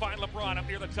 He'll find LeBron up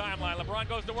near the timeline. LeBron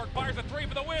goes to work, fires a three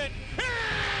for the win.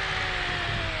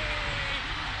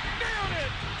 Nailed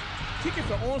it!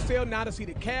 Tickets are on sale now to see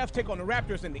the Cavs take on the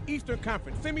Raptors in the Eastern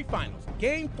Conference semifinals.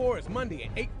 Game 4 is Monday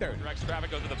at 8:30. Rex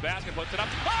Travick goes to the basket, puts it up.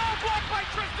 Oh, blocked by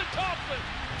Tristan Thompson.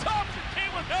 Thompson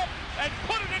came with help and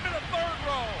put it into the third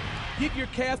row. Get your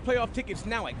Cavs playoff tickets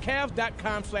now at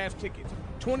Cavs.com/tickets.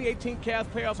 2018 Cavs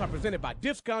playoffs are presented by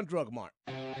Discount Drug Mart.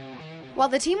 While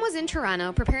the team was in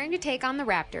Toronto preparing to take on the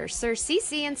Raptors, Sir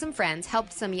CC and some friends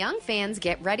helped some young fans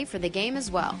get ready for the game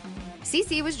as well.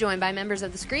 CC was joined by members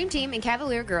of the Scream Team and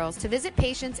Cavalier Girls to visit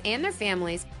patients and their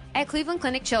families at Cleveland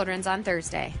Clinic Children's on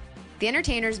Thursday. The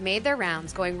entertainers made their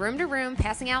rounds, going room to room,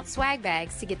 passing out swag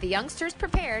bags to get the youngsters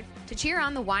prepared to cheer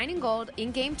on the Wine and Gold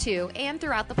in Game 2 and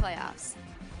throughout the playoffs.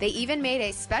 They even made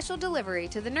a special delivery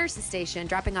to the nurses' station,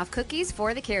 dropping off cookies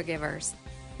for the caregivers.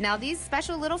 Now these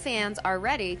special little fans are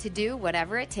ready to do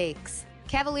whatever it takes.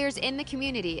 Cavaliers in the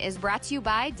Community is brought to you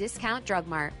by Discount Drug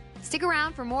Mart. Stick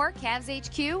around for more Cavs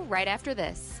HQ right after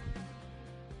this.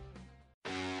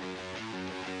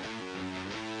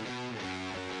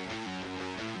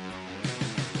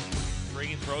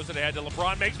 Green throws it ahead to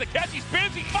LeBron, makes the catch, he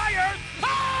spins, he fires!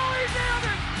 Oh, he nailed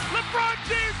it! LeBron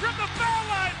James from the foul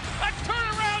line, a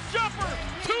turnaround jumper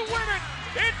to win it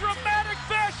in dramatic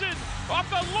fashion off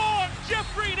the long Jeff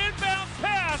Green inbound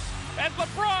pass, and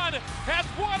LeBron has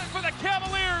won it for the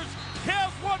Cavaliers.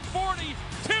 Cavs 140,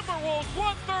 Timberwolves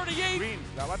 138. Green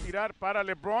la va a tirar para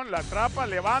LeBron, la atrapa,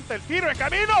 levanta el tiro en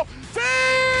camino. ¡Sí!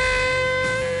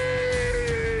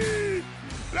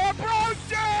 LeBron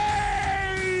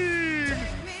James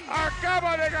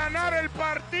acaba de ganar el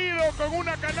partido con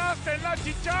una canasta en la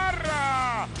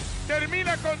chicharra.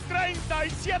 Termina con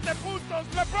 37 puntos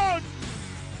LeBron.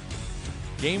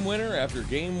 Game winner after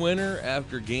game winner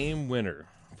after game winner.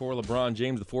 For LeBron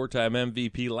James, the four-time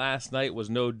MVP last night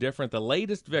was no different. The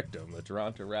latest victim, the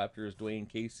Toronto Raptors, Dwayne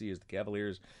Casey, as the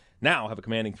Cavaliers now have a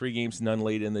commanding 3-0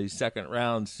 lead in the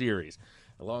second-round series.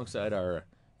 Alongside our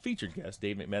featured guest,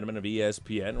 Dave McMenamin of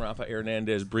ESPN, Rafa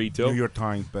Hernandez Brito. New York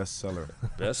Times bestseller.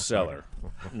 Bestseller.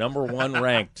 Number 1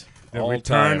 ranked. The all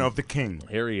Return time. of the King.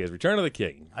 Here he is. Return of the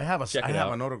King. I have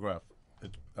out. an autograph.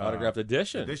 Autographed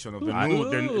edition. Of the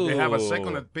new. They have a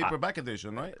second paperback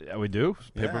edition, right? Yeah, we do.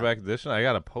 Paperback edition. I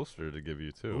got a poster to give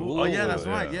you too. Ooh. Oh yeah, that's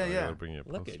right. Yeah. I gotta bring you a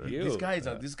poster. Look at you.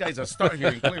 These guys are star here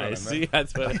in Cleveland. I see.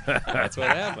 That's what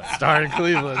happened. Star in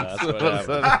Cleveland. That's what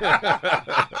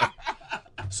happened.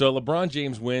 So LeBron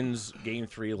James wins Game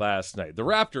 3 last night. The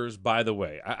Raptors, by the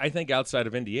way, I think outside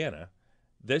of Indiana,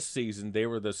 this season they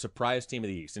were the surprise team of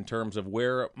the East in terms of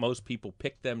where most people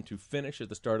picked them to finish at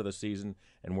the start of the season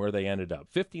and where they ended up.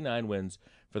 59 wins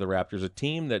for the Raptors, a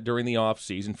team that during the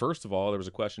offseason, first of all, there was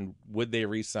a question, would they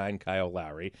re-sign Kyle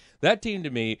Lowry? That team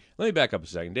to me, let me back up a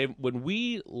second. Dave, when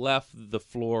we left the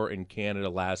floor in Canada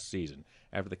last season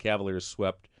after the Cavaliers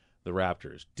swept the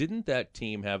Raptors, didn't that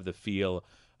team have the feel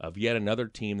of yet another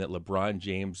team that LeBron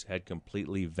James had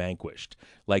completely vanquished,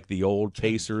 like the old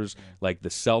Pacers, like the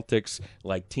Celtics,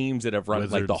 like teams that have run,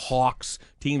 Wizards. like the Hawks,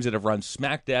 teams that have run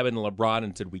smack dab into LeBron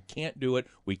and said, we can't do it,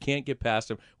 we can't get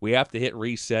past him, we have to hit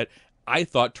reset. I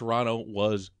thought Toronto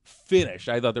was finished.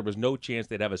 I thought there was no chance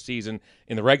they'd have a season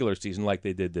in the regular season like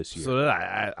they did this year. So did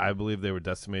I. I believe they were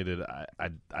decimated.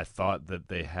 I thought that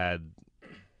they had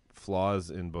flaws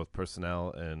in both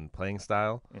personnel and playing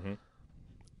style. Mm-hmm.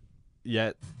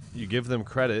 Yet, you give them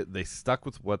credit. They stuck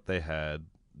with what they had.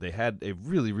 They had a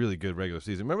really, really good regular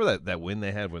season. Remember that win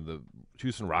they had when the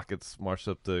Houston Rockets marched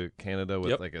up to Canada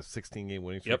with like a 16-game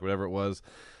winning streak, whatever it was.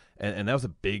 And that was a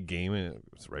big game. And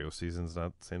it's regular season's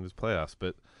not the same as playoffs.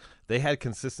 But they had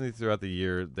consistency throughout the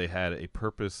year. They had a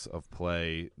purpose of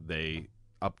play. They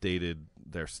updated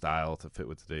their style to fit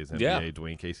with today's NBA. Yeah.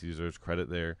 Dwayne Casey deserves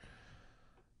credit there.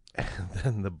 And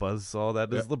then the buzzsaw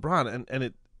that is LeBron.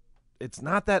 And it's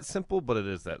not that simple, but it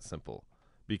is that simple.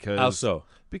 Because How so?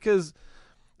 Because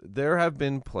there have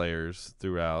been players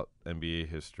throughout NBA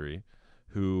history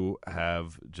who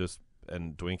have just,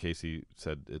 and Dwayne Casey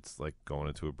said it's like going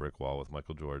into a brick wall with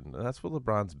Michael Jordan, and that's what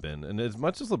LeBron's been. And as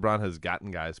much as LeBron has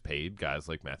gotten guys paid, guys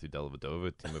like Matthew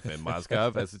Dellavedova, Timofey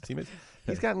Mozgov as his teammates,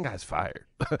 he's gotten guys fired.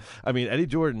 I mean, Eddie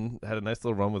Jordan had a nice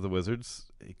little run with the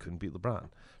Wizards. He couldn't beat LeBron.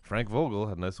 Frank Vogel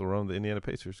had a nice little run with the Indiana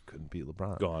Pacers. Couldn't beat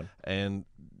LeBron. Gone. And,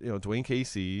 Dwayne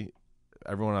Casey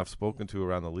everyone I've spoken to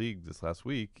around the league this last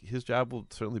week, his job will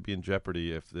certainly be in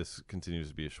jeopardy if this continues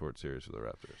to be a short series for the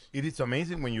Raptors. It is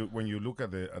amazing when you look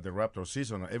at the Raptors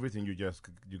season, everything you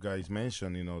guys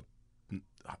mentioned,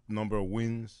 number of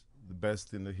wins, the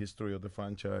best in the history of the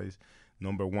franchise,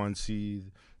 number 1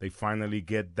 seed. They finally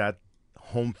get that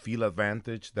home field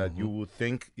advantage that you would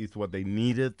think is what they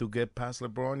needed to get past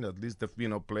LeBron. At least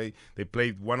they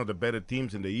played one of the better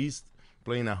teams in the East,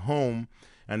 playing at home,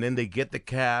 and then they get the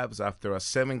Cavs after a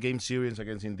 7-game series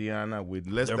against Indiana with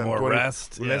less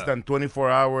than 24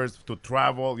 hours to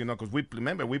travel. Because we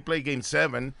played Game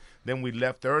 7, then we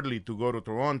left early to go to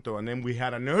Toronto, and then we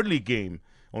had an early game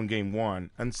on Game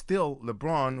 1, and still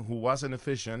LeBron, who wasn't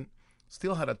efficient,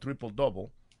 still had a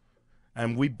triple-double.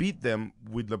 And we beat them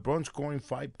with LeBron scoring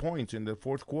 5 points in the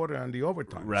fourth quarter and the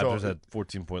overtime. Raptors had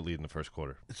 14-point lead in the first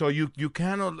quarter. So you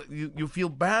cannot you feel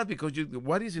bad because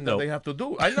what is it that they have to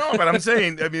do? I know, but I'm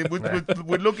saying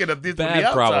we're looking at this from the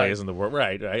outside. Probably isn't the word,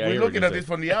 right? We're looking at this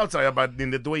from the outside, but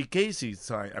in the Dwayne Casey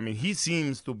side, he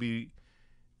seems to be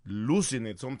losing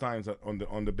it sometimes on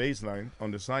the baseline,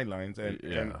 on the sidelines,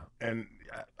 and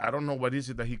I don't know what is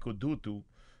it that he could do to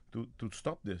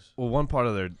stop this. Well, one part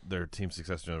of their team's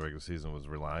success during the regular season was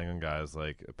relying on guys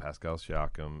like Pascal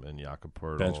Siakam and Jakob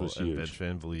Poeltl and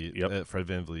Fred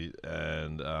VanVleet,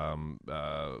 and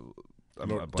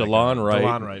DeLon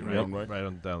Wright. Right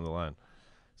on down the line.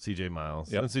 C.J.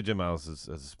 Miles. And C.J. Miles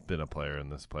has been a player in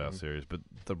this playoff series, but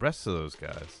the rest of those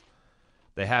guys,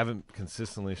 they haven't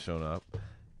consistently shown up,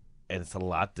 and it's a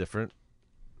lot different.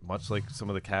 Much like some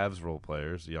of the Cavs role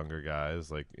players, younger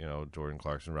guys like Jordan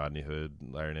Clarkson, Rodney Hood,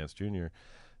 Larry Nance Jr.,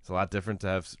 it's a lot different to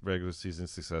have regular season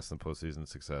success than postseason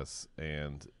success.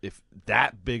 And if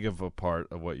that big of a part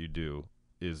of what you do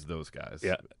is those guys,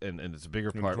 and it's a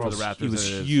bigger part for the Raptors. He was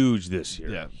huge this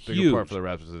year. Yeah, bigger part for the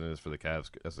Raptors than it is for the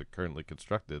Cavs as they're currently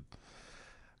constructed.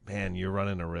 Man, you're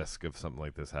running a risk of something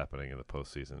like this happening in the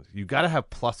postseason. You got to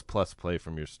have plus play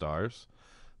from your stars.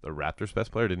 The Raptors'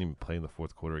 best player didn't even play in the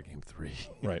fourth quarter of Game 3.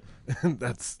 Right.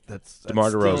 that's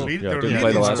DeMar DeRozan. Didn't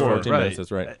play the last 14 minutes.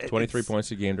 That's right. 23 It's points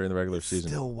a game during the regular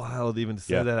season. Still wild even to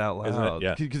say that out loud.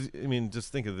 Yeah. Because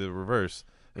just think of the reverse.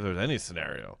 If there's any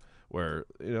scenario where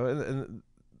and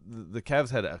the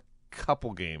Cavs had a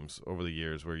couple games over the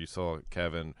years where you saw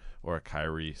Kevin or a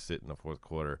Kyrie sit in the fourth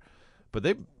quarter, but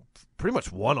they pretty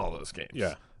much won all those games.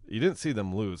 Yeah. You didn't see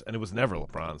them lose, and it was never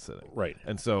LeBron sitting. Right.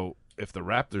 And so if the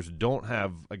Raptors don't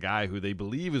have a guy who they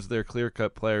believe is their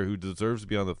clear-cut player who deserves to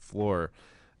be on the floor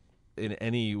in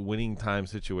any winning time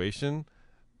situation,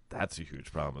 that's a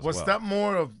huge problem as well. Was that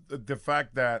more of the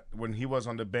fact that when he was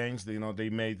on the bench, they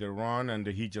made the run and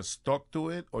he just stuck to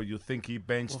it, or you think he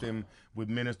benched him with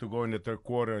minutes to go in the third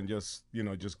quarter and just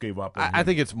gave up on him? I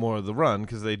think it's more of the run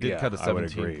because they did cut a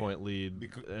 17-point lead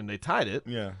and they tied it.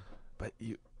 Yeah. But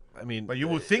you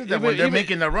would think that when they're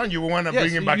making the run, you would want to bring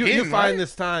him back in. You find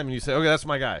this time and you say, okay, that's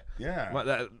my guy.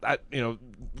 Yeah.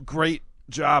 Great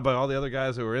job by all the other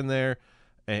guys who were in there.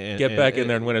 And get back in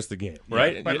there and win us the game,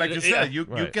 right? But like you said, you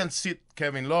can sit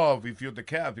Kevin Love if you're the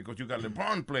Cavs because you got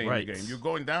LeBron playing the game. You're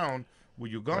going down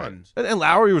with your guns. Right. And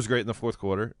Lowry was great in the fourth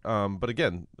quarter. But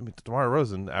again, DeMar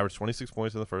DeRozan averaged 26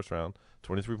 points in the first round,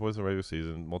 23 points in the regular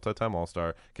season, multi-time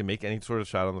All-Star, can make any sort of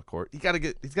shot on the court. He's got to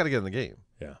get in the game.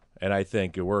 Yeah. And I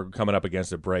think we're coming up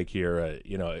against a break here.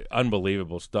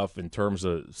 Unbelievable stuff in terms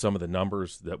of some of the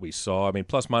numbers that we saw.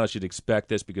 Plus minus, you'd expect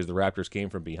this because the Raptors came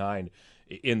from behind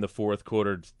in the fourth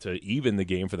quarter to even the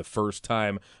game for the first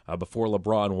time before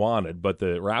LeBron wanted. But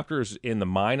the Raptors in the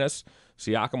minus.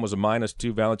 Siakam was a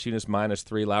 -2, Valanciunas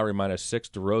 -3, Lowry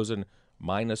 -6, DeRozan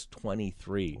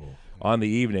 -23 on the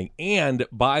evening. And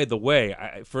by the way,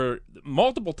 for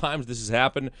multiple times this has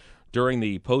happened during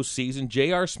the postseason,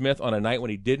 J.R. Smith on a night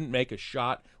when he didn't make a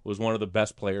shot was one of the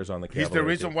best players on the Cavaliers. He's the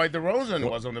reason why DeRozan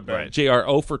was on the bench. Right. J.R.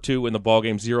 0 for 2 in the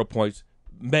ballgame, 0 points.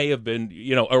 May have been,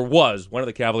 or was one of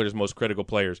the Cavaliers' most critical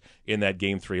players in that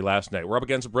Game 3 last night. We're up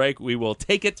against a break. We will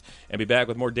take it and be back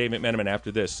with more Dave McMenamin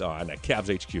after this on Cavs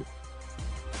HQ.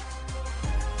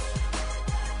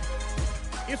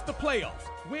 It's the playoffs.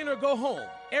 Win or go home.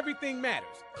 Everything matters.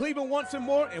 Cleveland wants him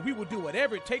more, and we will do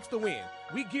whatever it takes to win.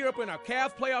 We gear up in our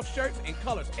Cavs playoff shirts and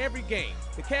colors every game.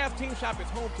 The Cavs Team Shop is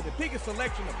home to the biggest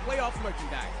selection of playoff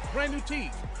merchandise. Brand new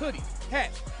tees, hoodies,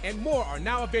 hats, and more are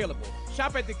now available.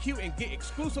 Shop at the Q and get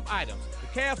exclusive items. The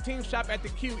Cavs Team Shop at the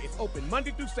Q is open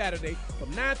Monday through Saturday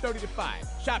from 9:30 to 5.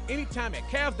 Shop anytime at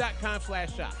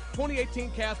Cavs.com/shop.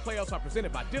 2018 Cavs playoffs are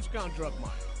presented by Discount Drug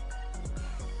Mart.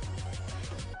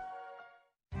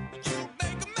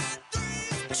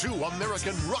 Two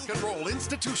American rock and roll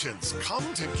institutions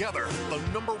come together. The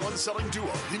 #1 selling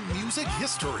duo in music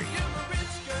history.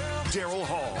 Daryl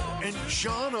Hall, and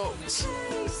John Oates.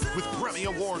 With Grammy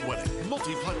Award-winning,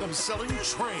 multi-platinum selling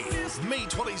Train. May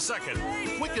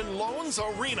 22nd, Quicken Loans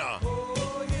Arena.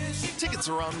 Tickets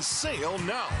are on sale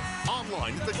now.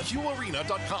 Online at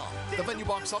theqarena.com. The venue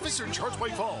box office or charge by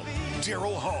phone.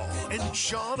 Daryl Hall and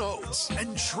John Oates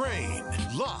and Train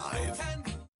live.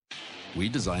 We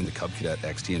designed the Cub Cadet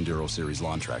XT Enduro Series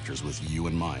lawn tractors with you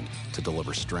in mind to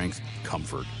deliver strength,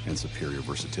 comfort, and superior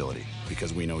versatility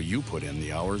because we know you put in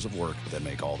the hours of work that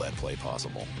make all that play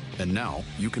possible. And now,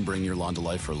 you can bring your lawn to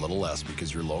life for a little less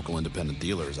because your local independent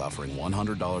dealer is offering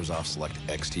 $100 off select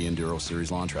XT Enduro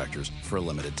Series lawn tractors for a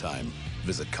limited time.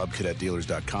 Visit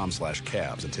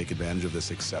CubCadetDealers.com/Cavs and take advantage of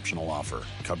this exceptional offer.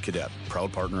 Cub Cadet,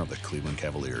 proud partner of the Cleveland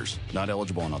Cavaliers. Not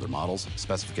eligible on other models.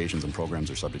 Specifications and programs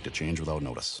are subject to change without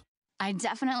notice. I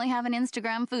definitely have an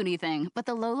Instagram foodie thing, but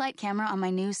the low-light camera on my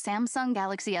new Samsung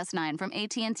Galaxy S9 from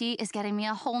AT&T is getting me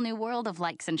a whole new world of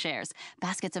likes and shares.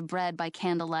 Baskets of bread by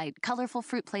candlelight, colorful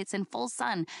fruit plates in full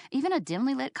sun. Even a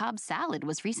dimly lit Cobb salad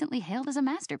was recently hailed as a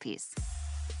masterpiece.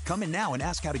 Come in now and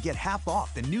ask how to get half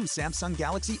off the new Samsung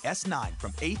Galaxy S9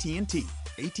 from AT&T.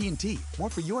 AT&T, more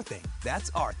for your thing.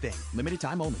 That's our thing. Limited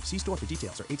time only. See store for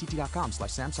details or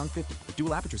att.com/Samsung50. The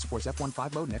dual aperture supports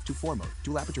f1.5 mode and f2.4 mode.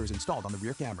 Dual aperture is installed on the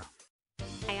rear camera.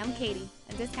 Hi, I'm Katie,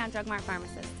 a Discount Drug Mart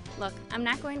pharmacist. Look, I'm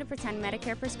not going to pretend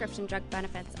Medicare prescription drug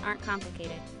benefits aren't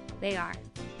complicated. They are.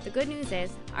 The good news is,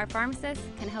 our pharmacists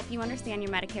can help you understand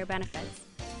your Medicare benefits.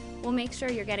 We'll make sure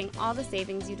you're getting all the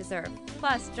savings you deserve.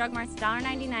 Plus, Drug Mart's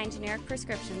 $1.99 generic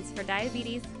prescriptions for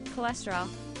diabetes, cholesterol,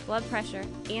 blood pressure,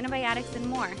 antibiotics, and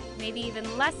more may be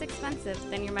even less expensive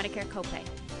than your Medicare copay.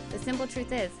 The simple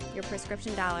truth is, your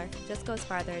prescription dollar just goes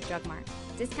farther at Drug Mart.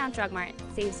 Discount Drug Mart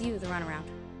saves you the runaround.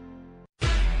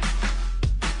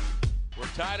 We're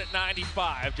tied at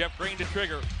 95. Jeff Green to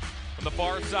trigger from the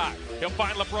far side. He'll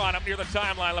find LeBron up near the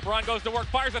timeline. LeBron goes to work,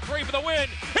 fires a three for the win.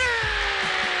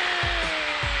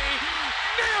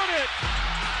 Nailed it!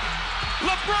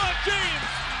 LeBron James,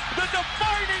 the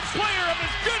defining player of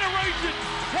his generation,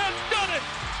 has done it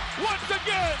once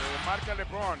again. Marca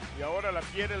LeBron y ahora la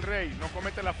pierde el Rey. No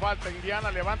comete la falta. Indiana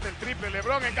levanta el triple.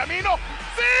 LeBron en camino.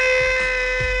 ¡Sí!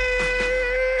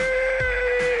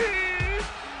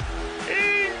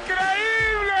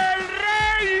 ¡Increíble! ¡El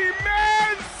Rey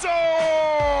inmenso!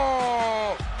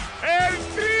 ¡El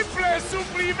triple, su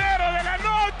primero de la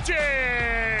noche!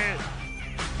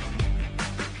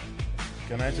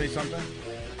 Can I say something?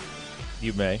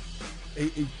 You may.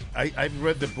 I've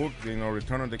read the book,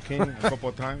 Return of the King, a couple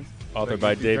of times. Authored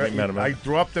by Dave McMenamin. I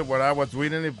dropped it when I was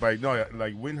reading it like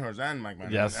Windhurst and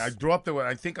McMenamin. Yes. I dropped it when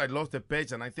I think I lost the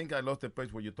page, and I think I lost the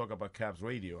page where you talk about Cavs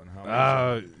radio and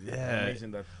how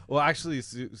amazing that. Well, actually,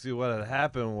 see what had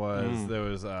happened was there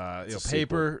was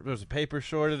paper. There was a paper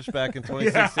shortage back in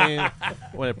 2016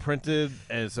 when it printed,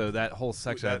 and so that whole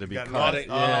section had to be cut.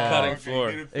 Cutting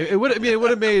floor. It would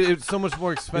have made it so much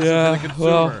more expensive for the consumer.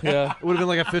 Well, yeah. It would have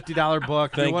been like a $50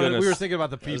 book. Thank goodness. We were thinking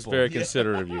about the people. That's very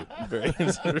considerate of you. Very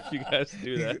considerate of you guys to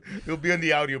do that. It'll be in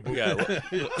the audiobook. Yeah.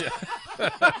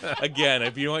 Again,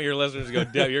 if you want your listeners to go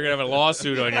deaf, you're going to have a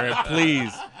lawsuit on your hand.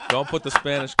 Please don't put the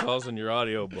Spanish calls in your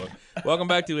audiobook. Welcome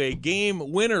back to a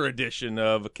game winner edition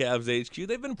of Cavs HQ.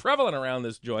 They've been prevalent around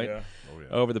this joint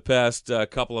over the past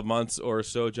couple of months or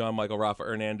so. John Michael, Rafa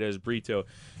Hernandez, Brito,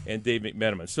 and Dave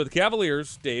McMenamin. So the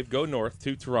Cavaliers, Dave, go north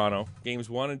to Toronto.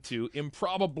 Games 1 and 2.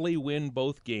 Improbably win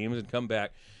both games and come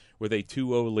back with a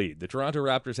 2-0 lead. The Toronto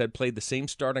Raptors had played the same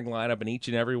starting lineup in each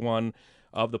and every one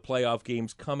of the playoff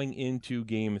games coming into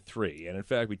Game 3. And, in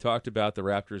fact, we talked about the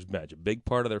Raptors bench. A big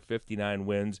part of their 59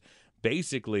 wins.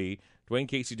 Basically, Dwayne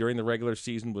Casey during the regular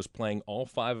season was playing all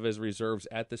 5 of his reserves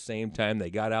at the same time. They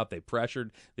got out, they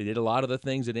pressured. They did a lot of the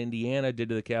things that Indiana did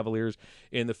to the Cavaliers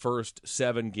in the first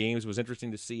 7 games. It was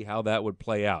interesting to see how that would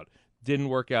play out. Didn't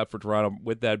work out for Toronto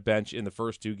with that bench in the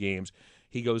first 2 games.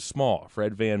 He goes small.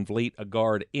 Fred VanVleet, a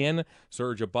guard, in.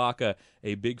 Serge Ibaka,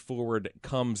 a big forward,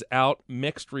 comes out.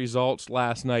 Mixed results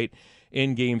last night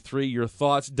in Game 3. Your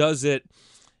thoughts? Does it...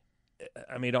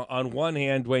 I mean, on one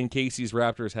hand, Dwayne Casey's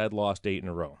Raptors had lost 8 in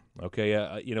a row. Okay,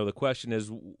 the question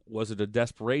is, was it a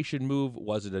desperation move?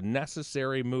 Was it a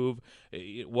necessary move?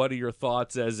 What are your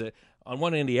thoughts? On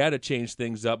one hand, he had to change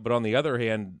things up, but on the other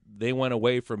hand, they went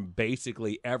away from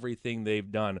basically everything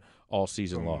they've done all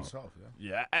season long.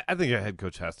 Yeah, I think a head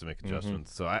coach has to make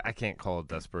adjustments, so I can't call it a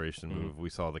desperation move.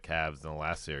 We saw the Cavs in the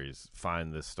last series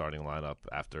find this starting lineup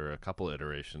after a couple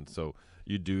iterations, so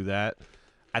you do that.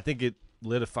 I think it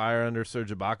lit a fire under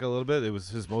Serge Ibaka a little bit. It was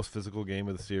his most physical game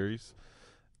of the series.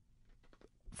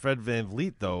 Fred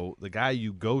VanVleet, though, the guy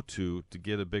you go to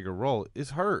get a bigger role,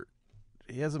 is hurt.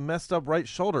 He has a messed up right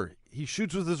shoulder. He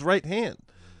shoots with his right hand.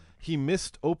 he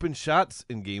missed open shots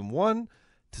in game 1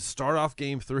 to start off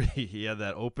game 3. He had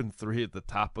that open 3 at the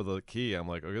top of the key. I'm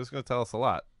like, okay, this is going to tell us a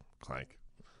lot. Clank.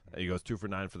 And he goes 2 for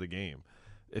 9 for the game.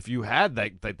 If you had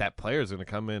that player is going to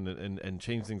come in and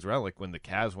change things around, like when the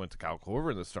Cavs went to Kyle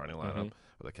Korver in the starting lineup,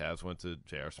 or the Cavs went to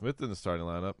J.R. Smith in the starting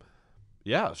lineup,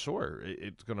 yeah, sure,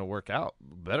 it's going to work out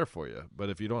better for you. But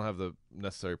if you don't have the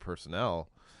necessary personnel,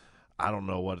 I don't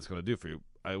know what it's going to do for you.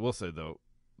 I will say, though,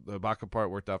 the Ibaka part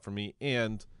worked out for me,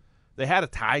 and they had a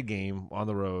tie game on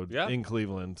the road in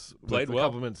Cleveland a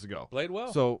couple minutes ago. Played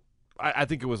well. So I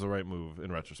think it was the right move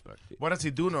in retrospect. What does he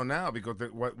do now? Because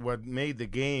what made the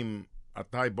game a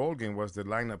tie ball game was the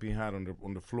lineup he had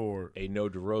on the floor. A no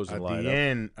DeRozan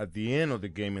lineup. At the end of the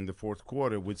game in the fourth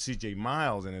quarter with C.J.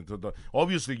 Miles in it.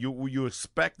 Obviously, you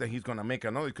expect that he's going to make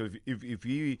another, because if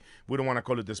he, we don't want to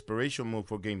call it desperation move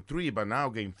for game 3, but now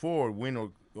game 4, win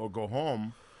or go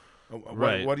home.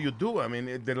 Right. What do you do? I mean,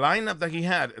 the lineup that he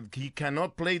had, he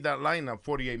cannot play that lineup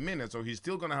 48 minutes, so he's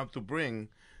still going to have to bring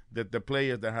the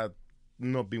players that have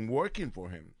not been working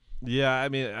for him. Yeah, I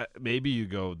mean, maybe you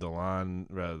go DeLon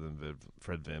rather than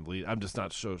Fred VanVleet. I'm just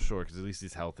not so sure, because at least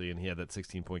he's healthy, and he had that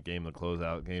 16-point game, the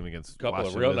closeout game against a couple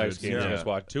Washington of real Wizards. nice games against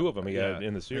Washington. 2 of them he had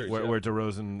in the series. Where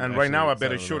DeRozan... And right now, a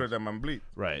better shooter than VanVleet.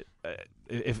 Right.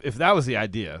 If that was the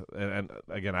idea, and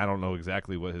again, I don't know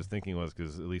exactly what his thinking was,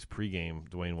 because at least pregame,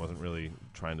 Dwayne wasn't really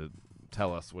trying to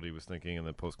tell us what he was thinking, and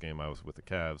then postgame, I was with the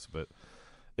Cavs. But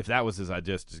if that was his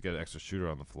idea, just get an extra shooter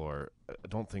on the floor, I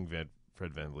don't think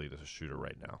Fred VanVleet is a shooter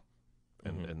right now.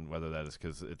 And whether that is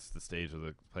because it's the stage of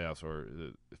the playoffs or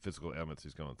the physical ailments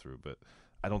he's going through. But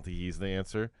I don't think he's the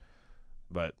answer.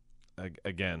 But,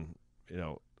 again,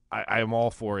 I am all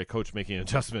for a coach making an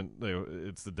adjustment.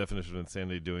 It's the definition of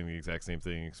insanity, doing the exact same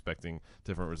thing, expecting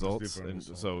different results.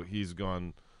 So he's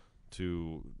gone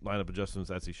to lineup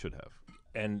adjustments as he should have.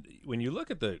 And when you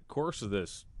look at the course of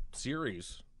this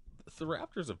series, the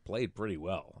Raptors have played pretty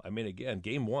well. I mean, again,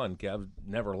 game 1, Cavs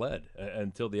never led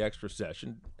until the extra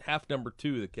session. Half number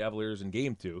 2, the Cavaliers in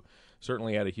game 2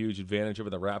 certainly had a huge advantage over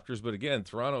the Raptors. But again,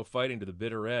 Toronto fighting to the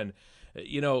bitter end.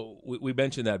 We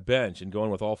mentioned that bench and going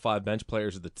with all 5 bench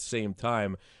players at the same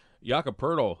time. Jakob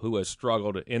Poeltl, who has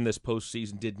struggled in this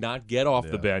postseason, did not get off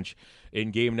the bench in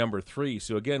game number 3.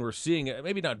 So, again, we're seeing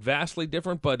maybe not vastly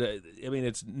different, but,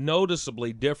 it's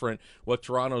noticeably different what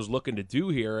Toronto's looking to do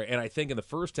here. And I think in the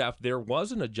first half there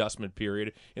was an adjustment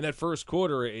period. In that first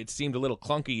quarter, it seemed a little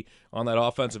clunky on that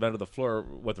offensive end of the floor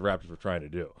what the Raptors were trying to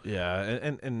do. Yeah,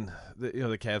 and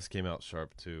the Cavs came out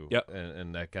sharp, too. Yep.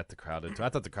 And that got the crowd into it. I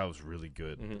thought the crowd was really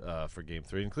good for game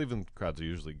 3. And Cleveland crowds are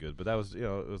usually good, but that was, it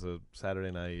was a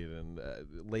Saturday night and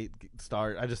late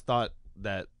start. I just thought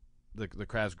that the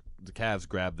Cavs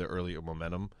grabbed their earlier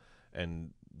momentum,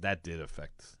 and that did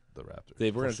affect the Raptors.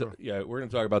 Dave, we're going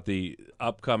to talk about the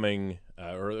upcoming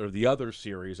or the other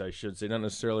series, I should say, not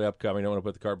necessarily upcoming. I don't want to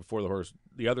put the cart before the horse.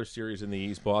 The other series in the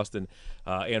East, Boston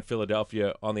and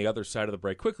Philadelphia on the other side of the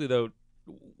break. Quickly though,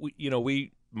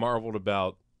 we marveled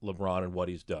about LeBron and what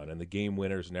he's done and the game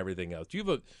winners and everything else. Do you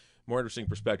have a more interesting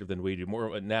perspective than we do, more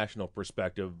of a national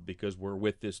perspective, because we're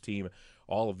with this team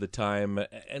all of the time,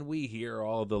 and we hear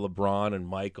all of the LeBron and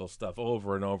Michael stuff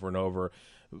over and over and over.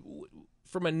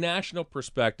 From a national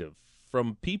perspective,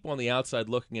 from people on the outside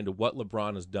looking into what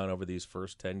LeBron has done over these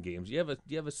first 10 games, do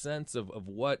you have a sense of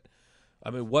what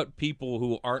people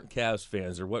who aren't Cavs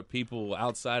fans or what people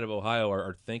outside of Ohio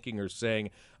are thinking or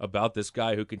saying about this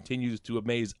guy who continues to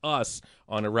amaze us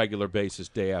on a regular basis,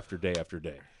 day after day after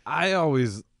day? I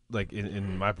always,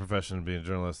 in my profession, being a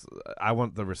journalist, I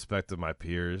want the respect of my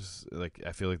peers.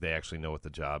 I feel like they actually know what the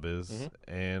job is.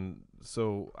 And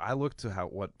so I look to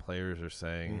what players are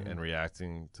saying and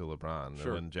reacting to LeBron.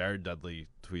 Sure. When Jared Dudley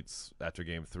tweets after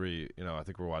game 3, I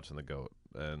think we're watching the GOAT.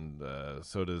 And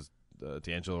so does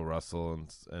D'Angelo Russell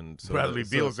and so Bradley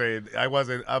Beal said,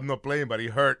 I'm not playing, but he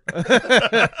hurt. Yeah,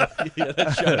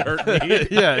 that shot hurt me.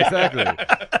 Yeah, exactly.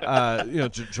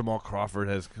 Jamal Crawford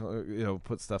has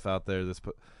put stuff out there.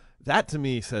 That to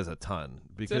me says a ton,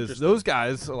 because those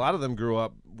guys, a lot of them grew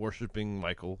up worshiping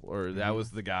Michael, or that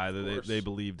was the guy that they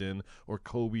believed in, or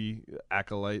Kobe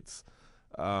acolytes.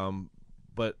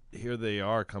 But here they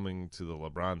are coming to the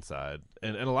LeBron side,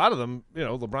 and a lot of them,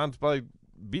 LeBron's probably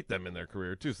beat them in their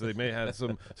career too, so they may have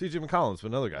some. C.J. McCollum's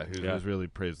another guy who's really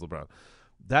praised LeBron.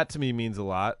 That to me means a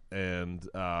lot, and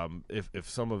if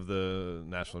some of the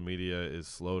national media is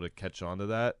slow to catch on to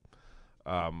that,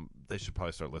 they should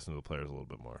probably start listening to the players a little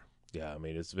bit more. Yeah,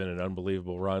 it's been an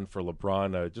unbelievable run for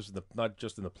LeBron, not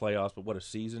just in the playoffs, but what a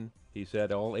season he's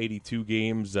had. All 82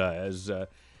 games as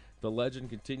the legend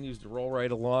continues to roll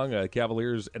right along.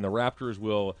 Cavaliers and the Raptors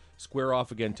will square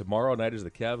off again tomorrow night as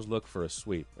the Cavs look for a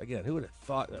sweep. Again, who would have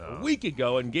thought a week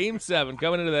ago in Game 7,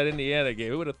 coming into that Indiana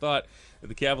game, who would have thought that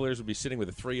the Cavaliers would be sitting with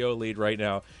a 3-0 lead right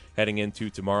now heading into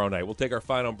tomorrow night? We'll take our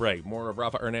final break. More of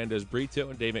Rafa Hernandez Brito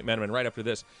and Dave McMenamin right after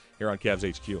this here on Cavs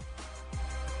HQ.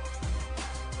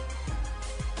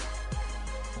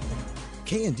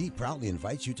 K&D proudly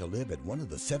invites you to live at one of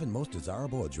the 7 most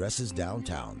desirable addresses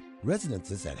downtown.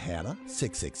 Residences at Hannah,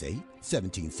 668,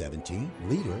 1717,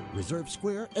 Leader, Reserve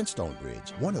Square, and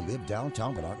Stonebridge. Want to live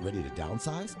downtown but aren't ready to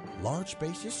downsize? Large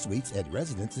spacious suites at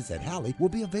Residences at Halley will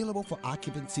be available for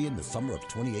occupancy in the summer of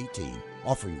 2018,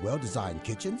 offering well-designed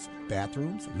kitchens,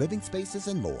 bathrooms, living spaces,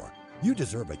 and more. You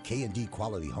deserve a K&D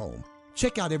quality home.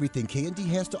 Check out everything K&D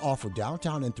has to offer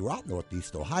downtown and throughout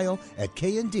Northeast Ohio at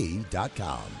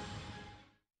knd.com.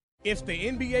 It's the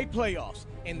NBA playoffs,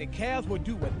 and the Cavs will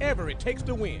do whatever it takes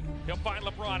to win. He'll find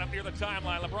LeBron up near the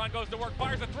timeline. LeBron goes to work,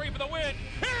 fires a 3 for the win.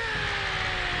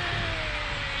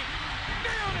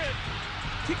 Nailed it!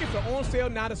 Tickets are on sale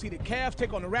now to see the Cavs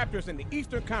take on the Raptors in the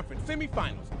Eastern Conference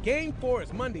semifinals. Game 4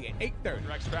 is Monday at 8:30.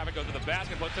 Rex Travis goes to the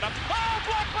basket, puts it up. Oh,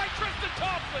 blocked by Tristan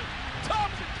Thompson.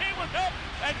 Thompson came with help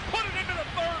and put it into the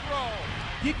third row.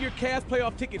 Get your Cavs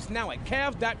playoff tickets now at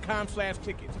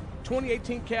Cavs.com/tickets.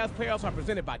 2018 Cavs playoffs are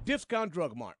presented by Discount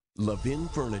Drug Mart. Levin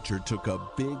Furniture took a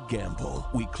big gamble.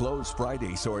 We closed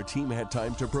Friday so our team had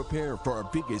time to prepare for our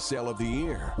biggest sale of the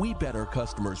year. We bet our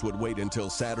customers would wait until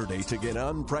Saturday to get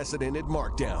unprecedented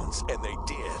markdowns, and they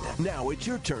did. Now it's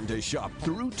your turn to shop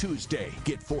through Tuesday.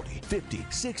 Get 40, 50,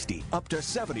 60, up to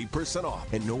 70%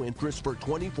 off, and no interest for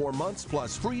 24 months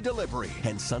plus free delivery.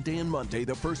 And Sunday and Monday,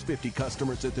 the first 50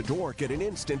 customers at the door get an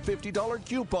instant $50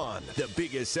 coupon. The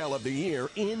biggest sale of the year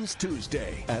ends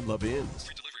Tuesday at Levin's.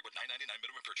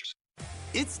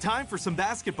 It's time for some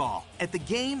basketball. At the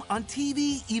game, on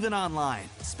TV, even online.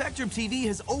 Spectrum TV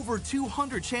has over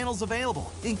 200 channels available,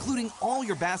 including all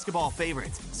your basketball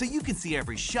favorites, so you can see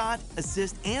every shot,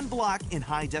 assist, and block in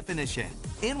high definition.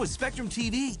 And with Spectrum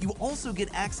TV, you also get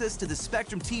access to the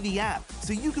Spectrum TV app,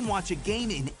 so you can watch a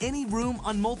game in any room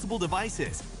on multiple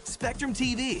devices. Spectrum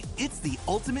TV, it's the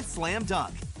ultimate slam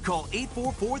dunk. Call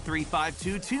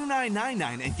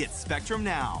 844-352-2999 and get Spectrum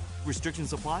now.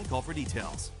 Restrictions apply. Call for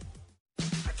details.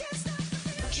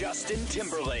 Justin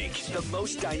Timberlake, the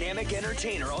most dynamic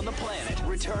entertainer on the planet,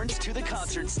 returns to the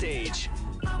concert stage.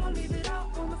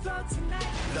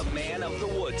 The Man of the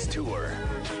Woods Tour.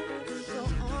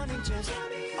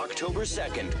 October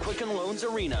 2nd, Quicken Loans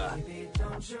Arena.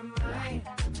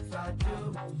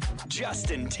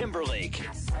 Justin Timberlake.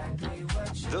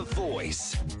 The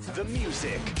voice. The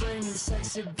music.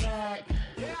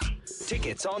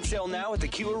 Tickets on sale now at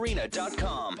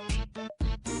theqarena.com.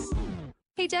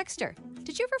 Hey Dexter,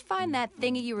 did you ever find that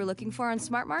thingy you were looking for on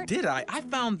SmartMart? Did I? I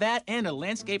found that and a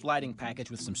landscape lighting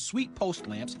package with some sweet post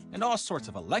lamps and all sorts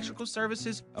of electrical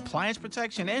services, appliance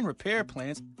protection, and repair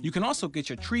plans. You can also get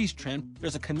your trees trimmed.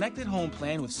 There's a connected home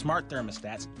plan with smart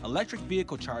thermostats, electric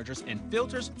vehicle chargers, and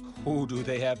filters. Oh, do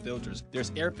they have filters?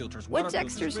 There's air filters, water What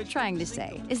Dexter's filters, trying to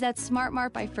say is that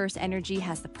SmartMart by First Energy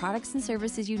has the products and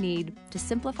services you need to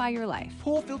simplify your life.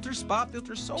 pool filters, spa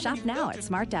filters, so Shop many now filters. at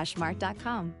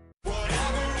smart-smart.com.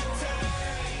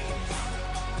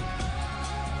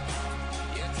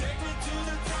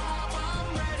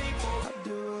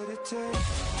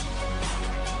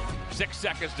 6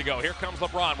 seconds to go. Here comes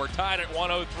LeBron. We're tied at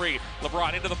 103.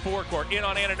 LeBron into the forecourt. In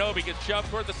on Anunoby. Gets shoved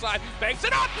toward the side. Banks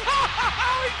it up.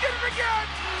 Oh, he did it again.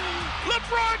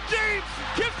 LeBron James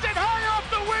kicks it high off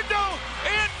the window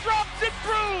and drops it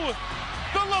through.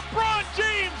 The LeBron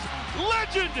James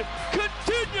legend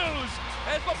continues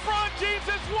as LeBron James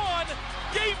has won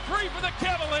Game 3 for the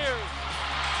Cavaliers.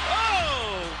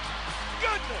 Oh,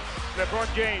 goodness. LeBron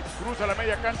James cruza la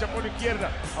media cancha por la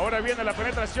izquierda. Ahora viene la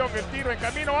penetración, el tiro en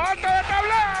camino alto de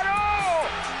tablero.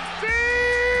 ¡Sí,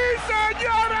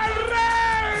 señor, el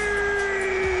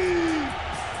rey!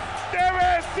 De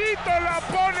besito la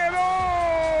pone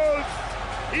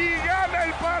 2 y gana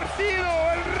el partido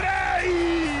el rey.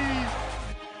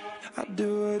 I do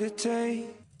what it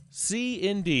takes. See,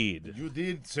 indeed. You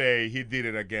did say he did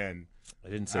it again. I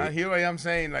didn't say Here I am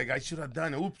saying, like, I should have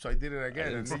done it. Oops, I did it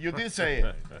again. And you did say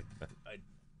it.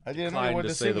 I didn't know you were to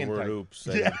the say the singing word type. oops.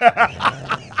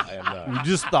 I am not. You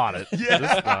just thought it. Yeah.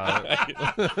 Just thought it.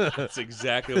 That's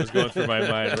exactly what was going through my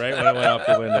mind right when I went out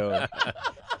the window.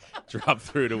 Dropped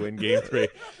through to win Game 3.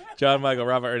 John Michael,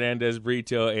 Rafa Hernandez,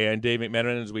 Brito, and Dave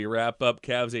McMenamin as we wrap up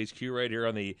Cavs HQ right here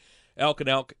on the Elk and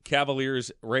Elk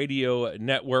Cavaliers Radio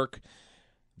Network.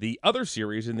 The other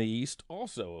series in the East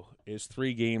also is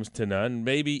 3-0,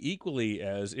 maybe equally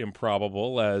as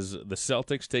improbable as the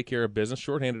Celtics take care of business.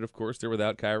 Shorthanded, of course. They're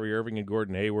without Kyrie Irving and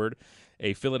Gordon Hayward,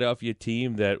 a Philadelphia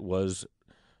team that was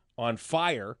on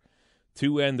fire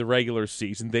to end the regular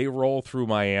season. They roll through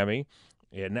Miami,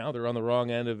 and now they're on the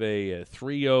wrong end of a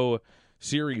 3-0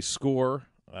 series score.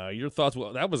 Your thoughts?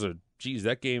 Well, that was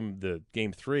that game, the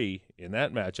game 3 in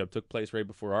that matchup took place right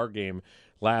before our game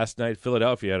last night.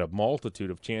 Philadelphia had a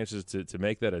multitude of chances to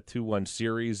make that a 2-1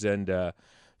 series and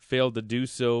failed to do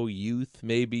so. Youth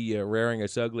maybe rearing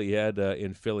its ugly head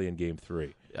in Philly in game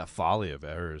 3. A folly of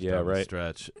errors down the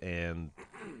stretch. And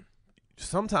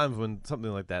sometimes when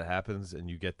something like that happens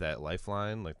and you get that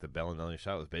lifeline, like the Bellinelli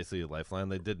shot was basically a lifeline,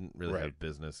 they didn't really have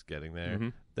business getting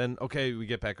there. Then, okay, we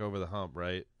get back over the hump,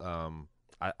 right?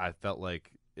 I felt like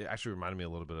it actually reminded me a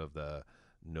little bit of the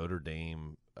Notre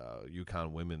Dame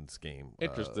UConn women's game.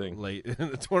 Interesting. Late in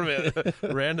the tournament.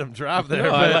 Random drop there.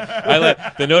 No, I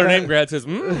like the Notre Dame grad says,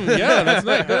 yeah, that's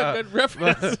nice. Good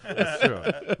reference. That's true.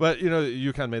 But,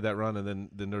 UConn made that run, and then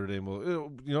the Notre Dame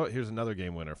will, here's another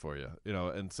game winner for you.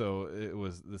 And so it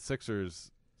was the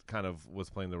Sixers kind of was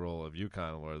playing the role of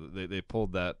UConn, where they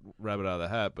pulled that rabbit out of the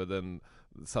hat, but then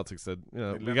the Celtics said,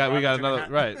 we got another,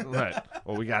 right.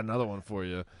 Well, we got another one for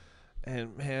you.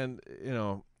 And, man,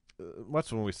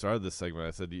 much when we started this segment,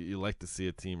 I said you like to see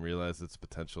a team realize its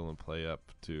potential and play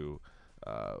up to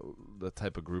the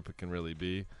type of group it can really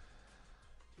be.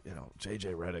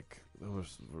 J.J. Redick,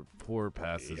 those were poor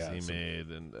passes he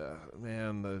made. And,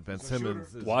 Ben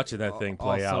Simmons. Watching that thing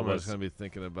play out. All summer is going to be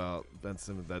thinking about Ben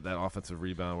Simmons, that offensive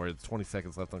rebound where it's 20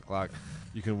 seconds left on the clock.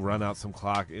 You can run out some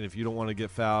clock. And if you don't want to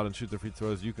get fouled and shoot the free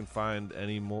throws, you can find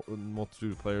any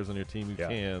multitude of players on your team you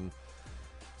can.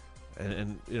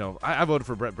 And I voted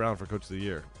for Brett Brown for Coach of the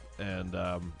Year, and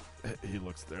he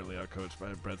looks thoroughly outcoached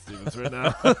by Brett Stevens right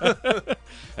now.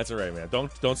 That's all right, man.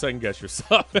 Don't second guess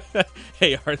yourself.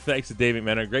 Hey, our thanks to Dave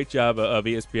McMenamin. Great job of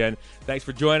ESPN. Thanks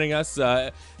for joining us.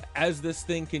 As this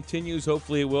thing continues,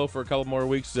 hopefully it will for a couple more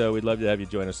weeks. We'd love to have you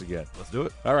join us again. Let's do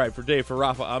it. All right, for Dave, for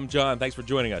Rafa, I'm John. Thanks for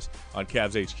joining us on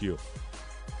Cavs HQ.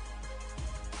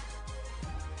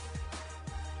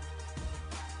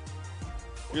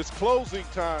 It's closing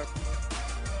time.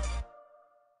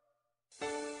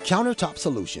 Countertop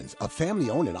Solutions, a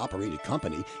family-owned and operated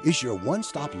company, is your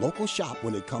one-stop local shop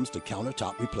when it comes to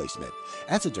countertop replacement.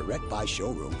 As a direct buy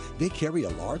showroom, they carry a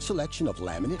large selection of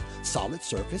laminate, solid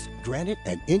surface, granite,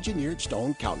 and engineered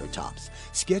stone countertops.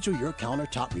 Schedule your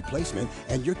countertop replacement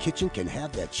and your kitchen can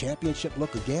have that championship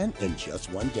look again in just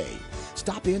one day.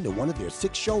 Stop into one of their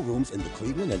 6 showrooms in the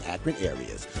Cleveland and Akron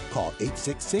areas. Call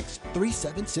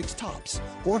 866-376-TOPS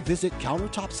or visit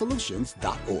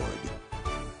countertopsolutions.org.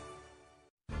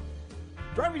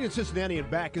 Driving in Cincinnati and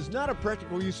back is not a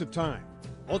practical use of time.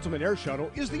 Ultimate Air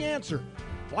Shuttle is the answer.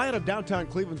 Fly out of downtown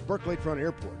Cleveland's Burke Lakefront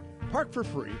Airport, park for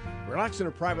free, relax in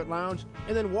a private lounge,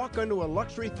 and then walk onto a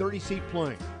luxury 30-seat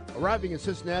plane, arriving in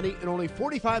Cincinnati in only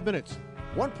 45 minutes.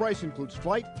 One price includes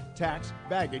flight, tax,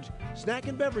 baggage, snack,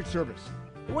 and beverage service.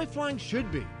 The way flying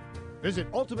should be. Visit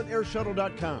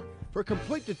ultimateairshuttle.com for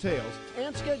complete details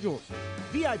and schedules.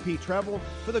 VIP travel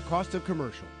for the cost of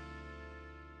commercial.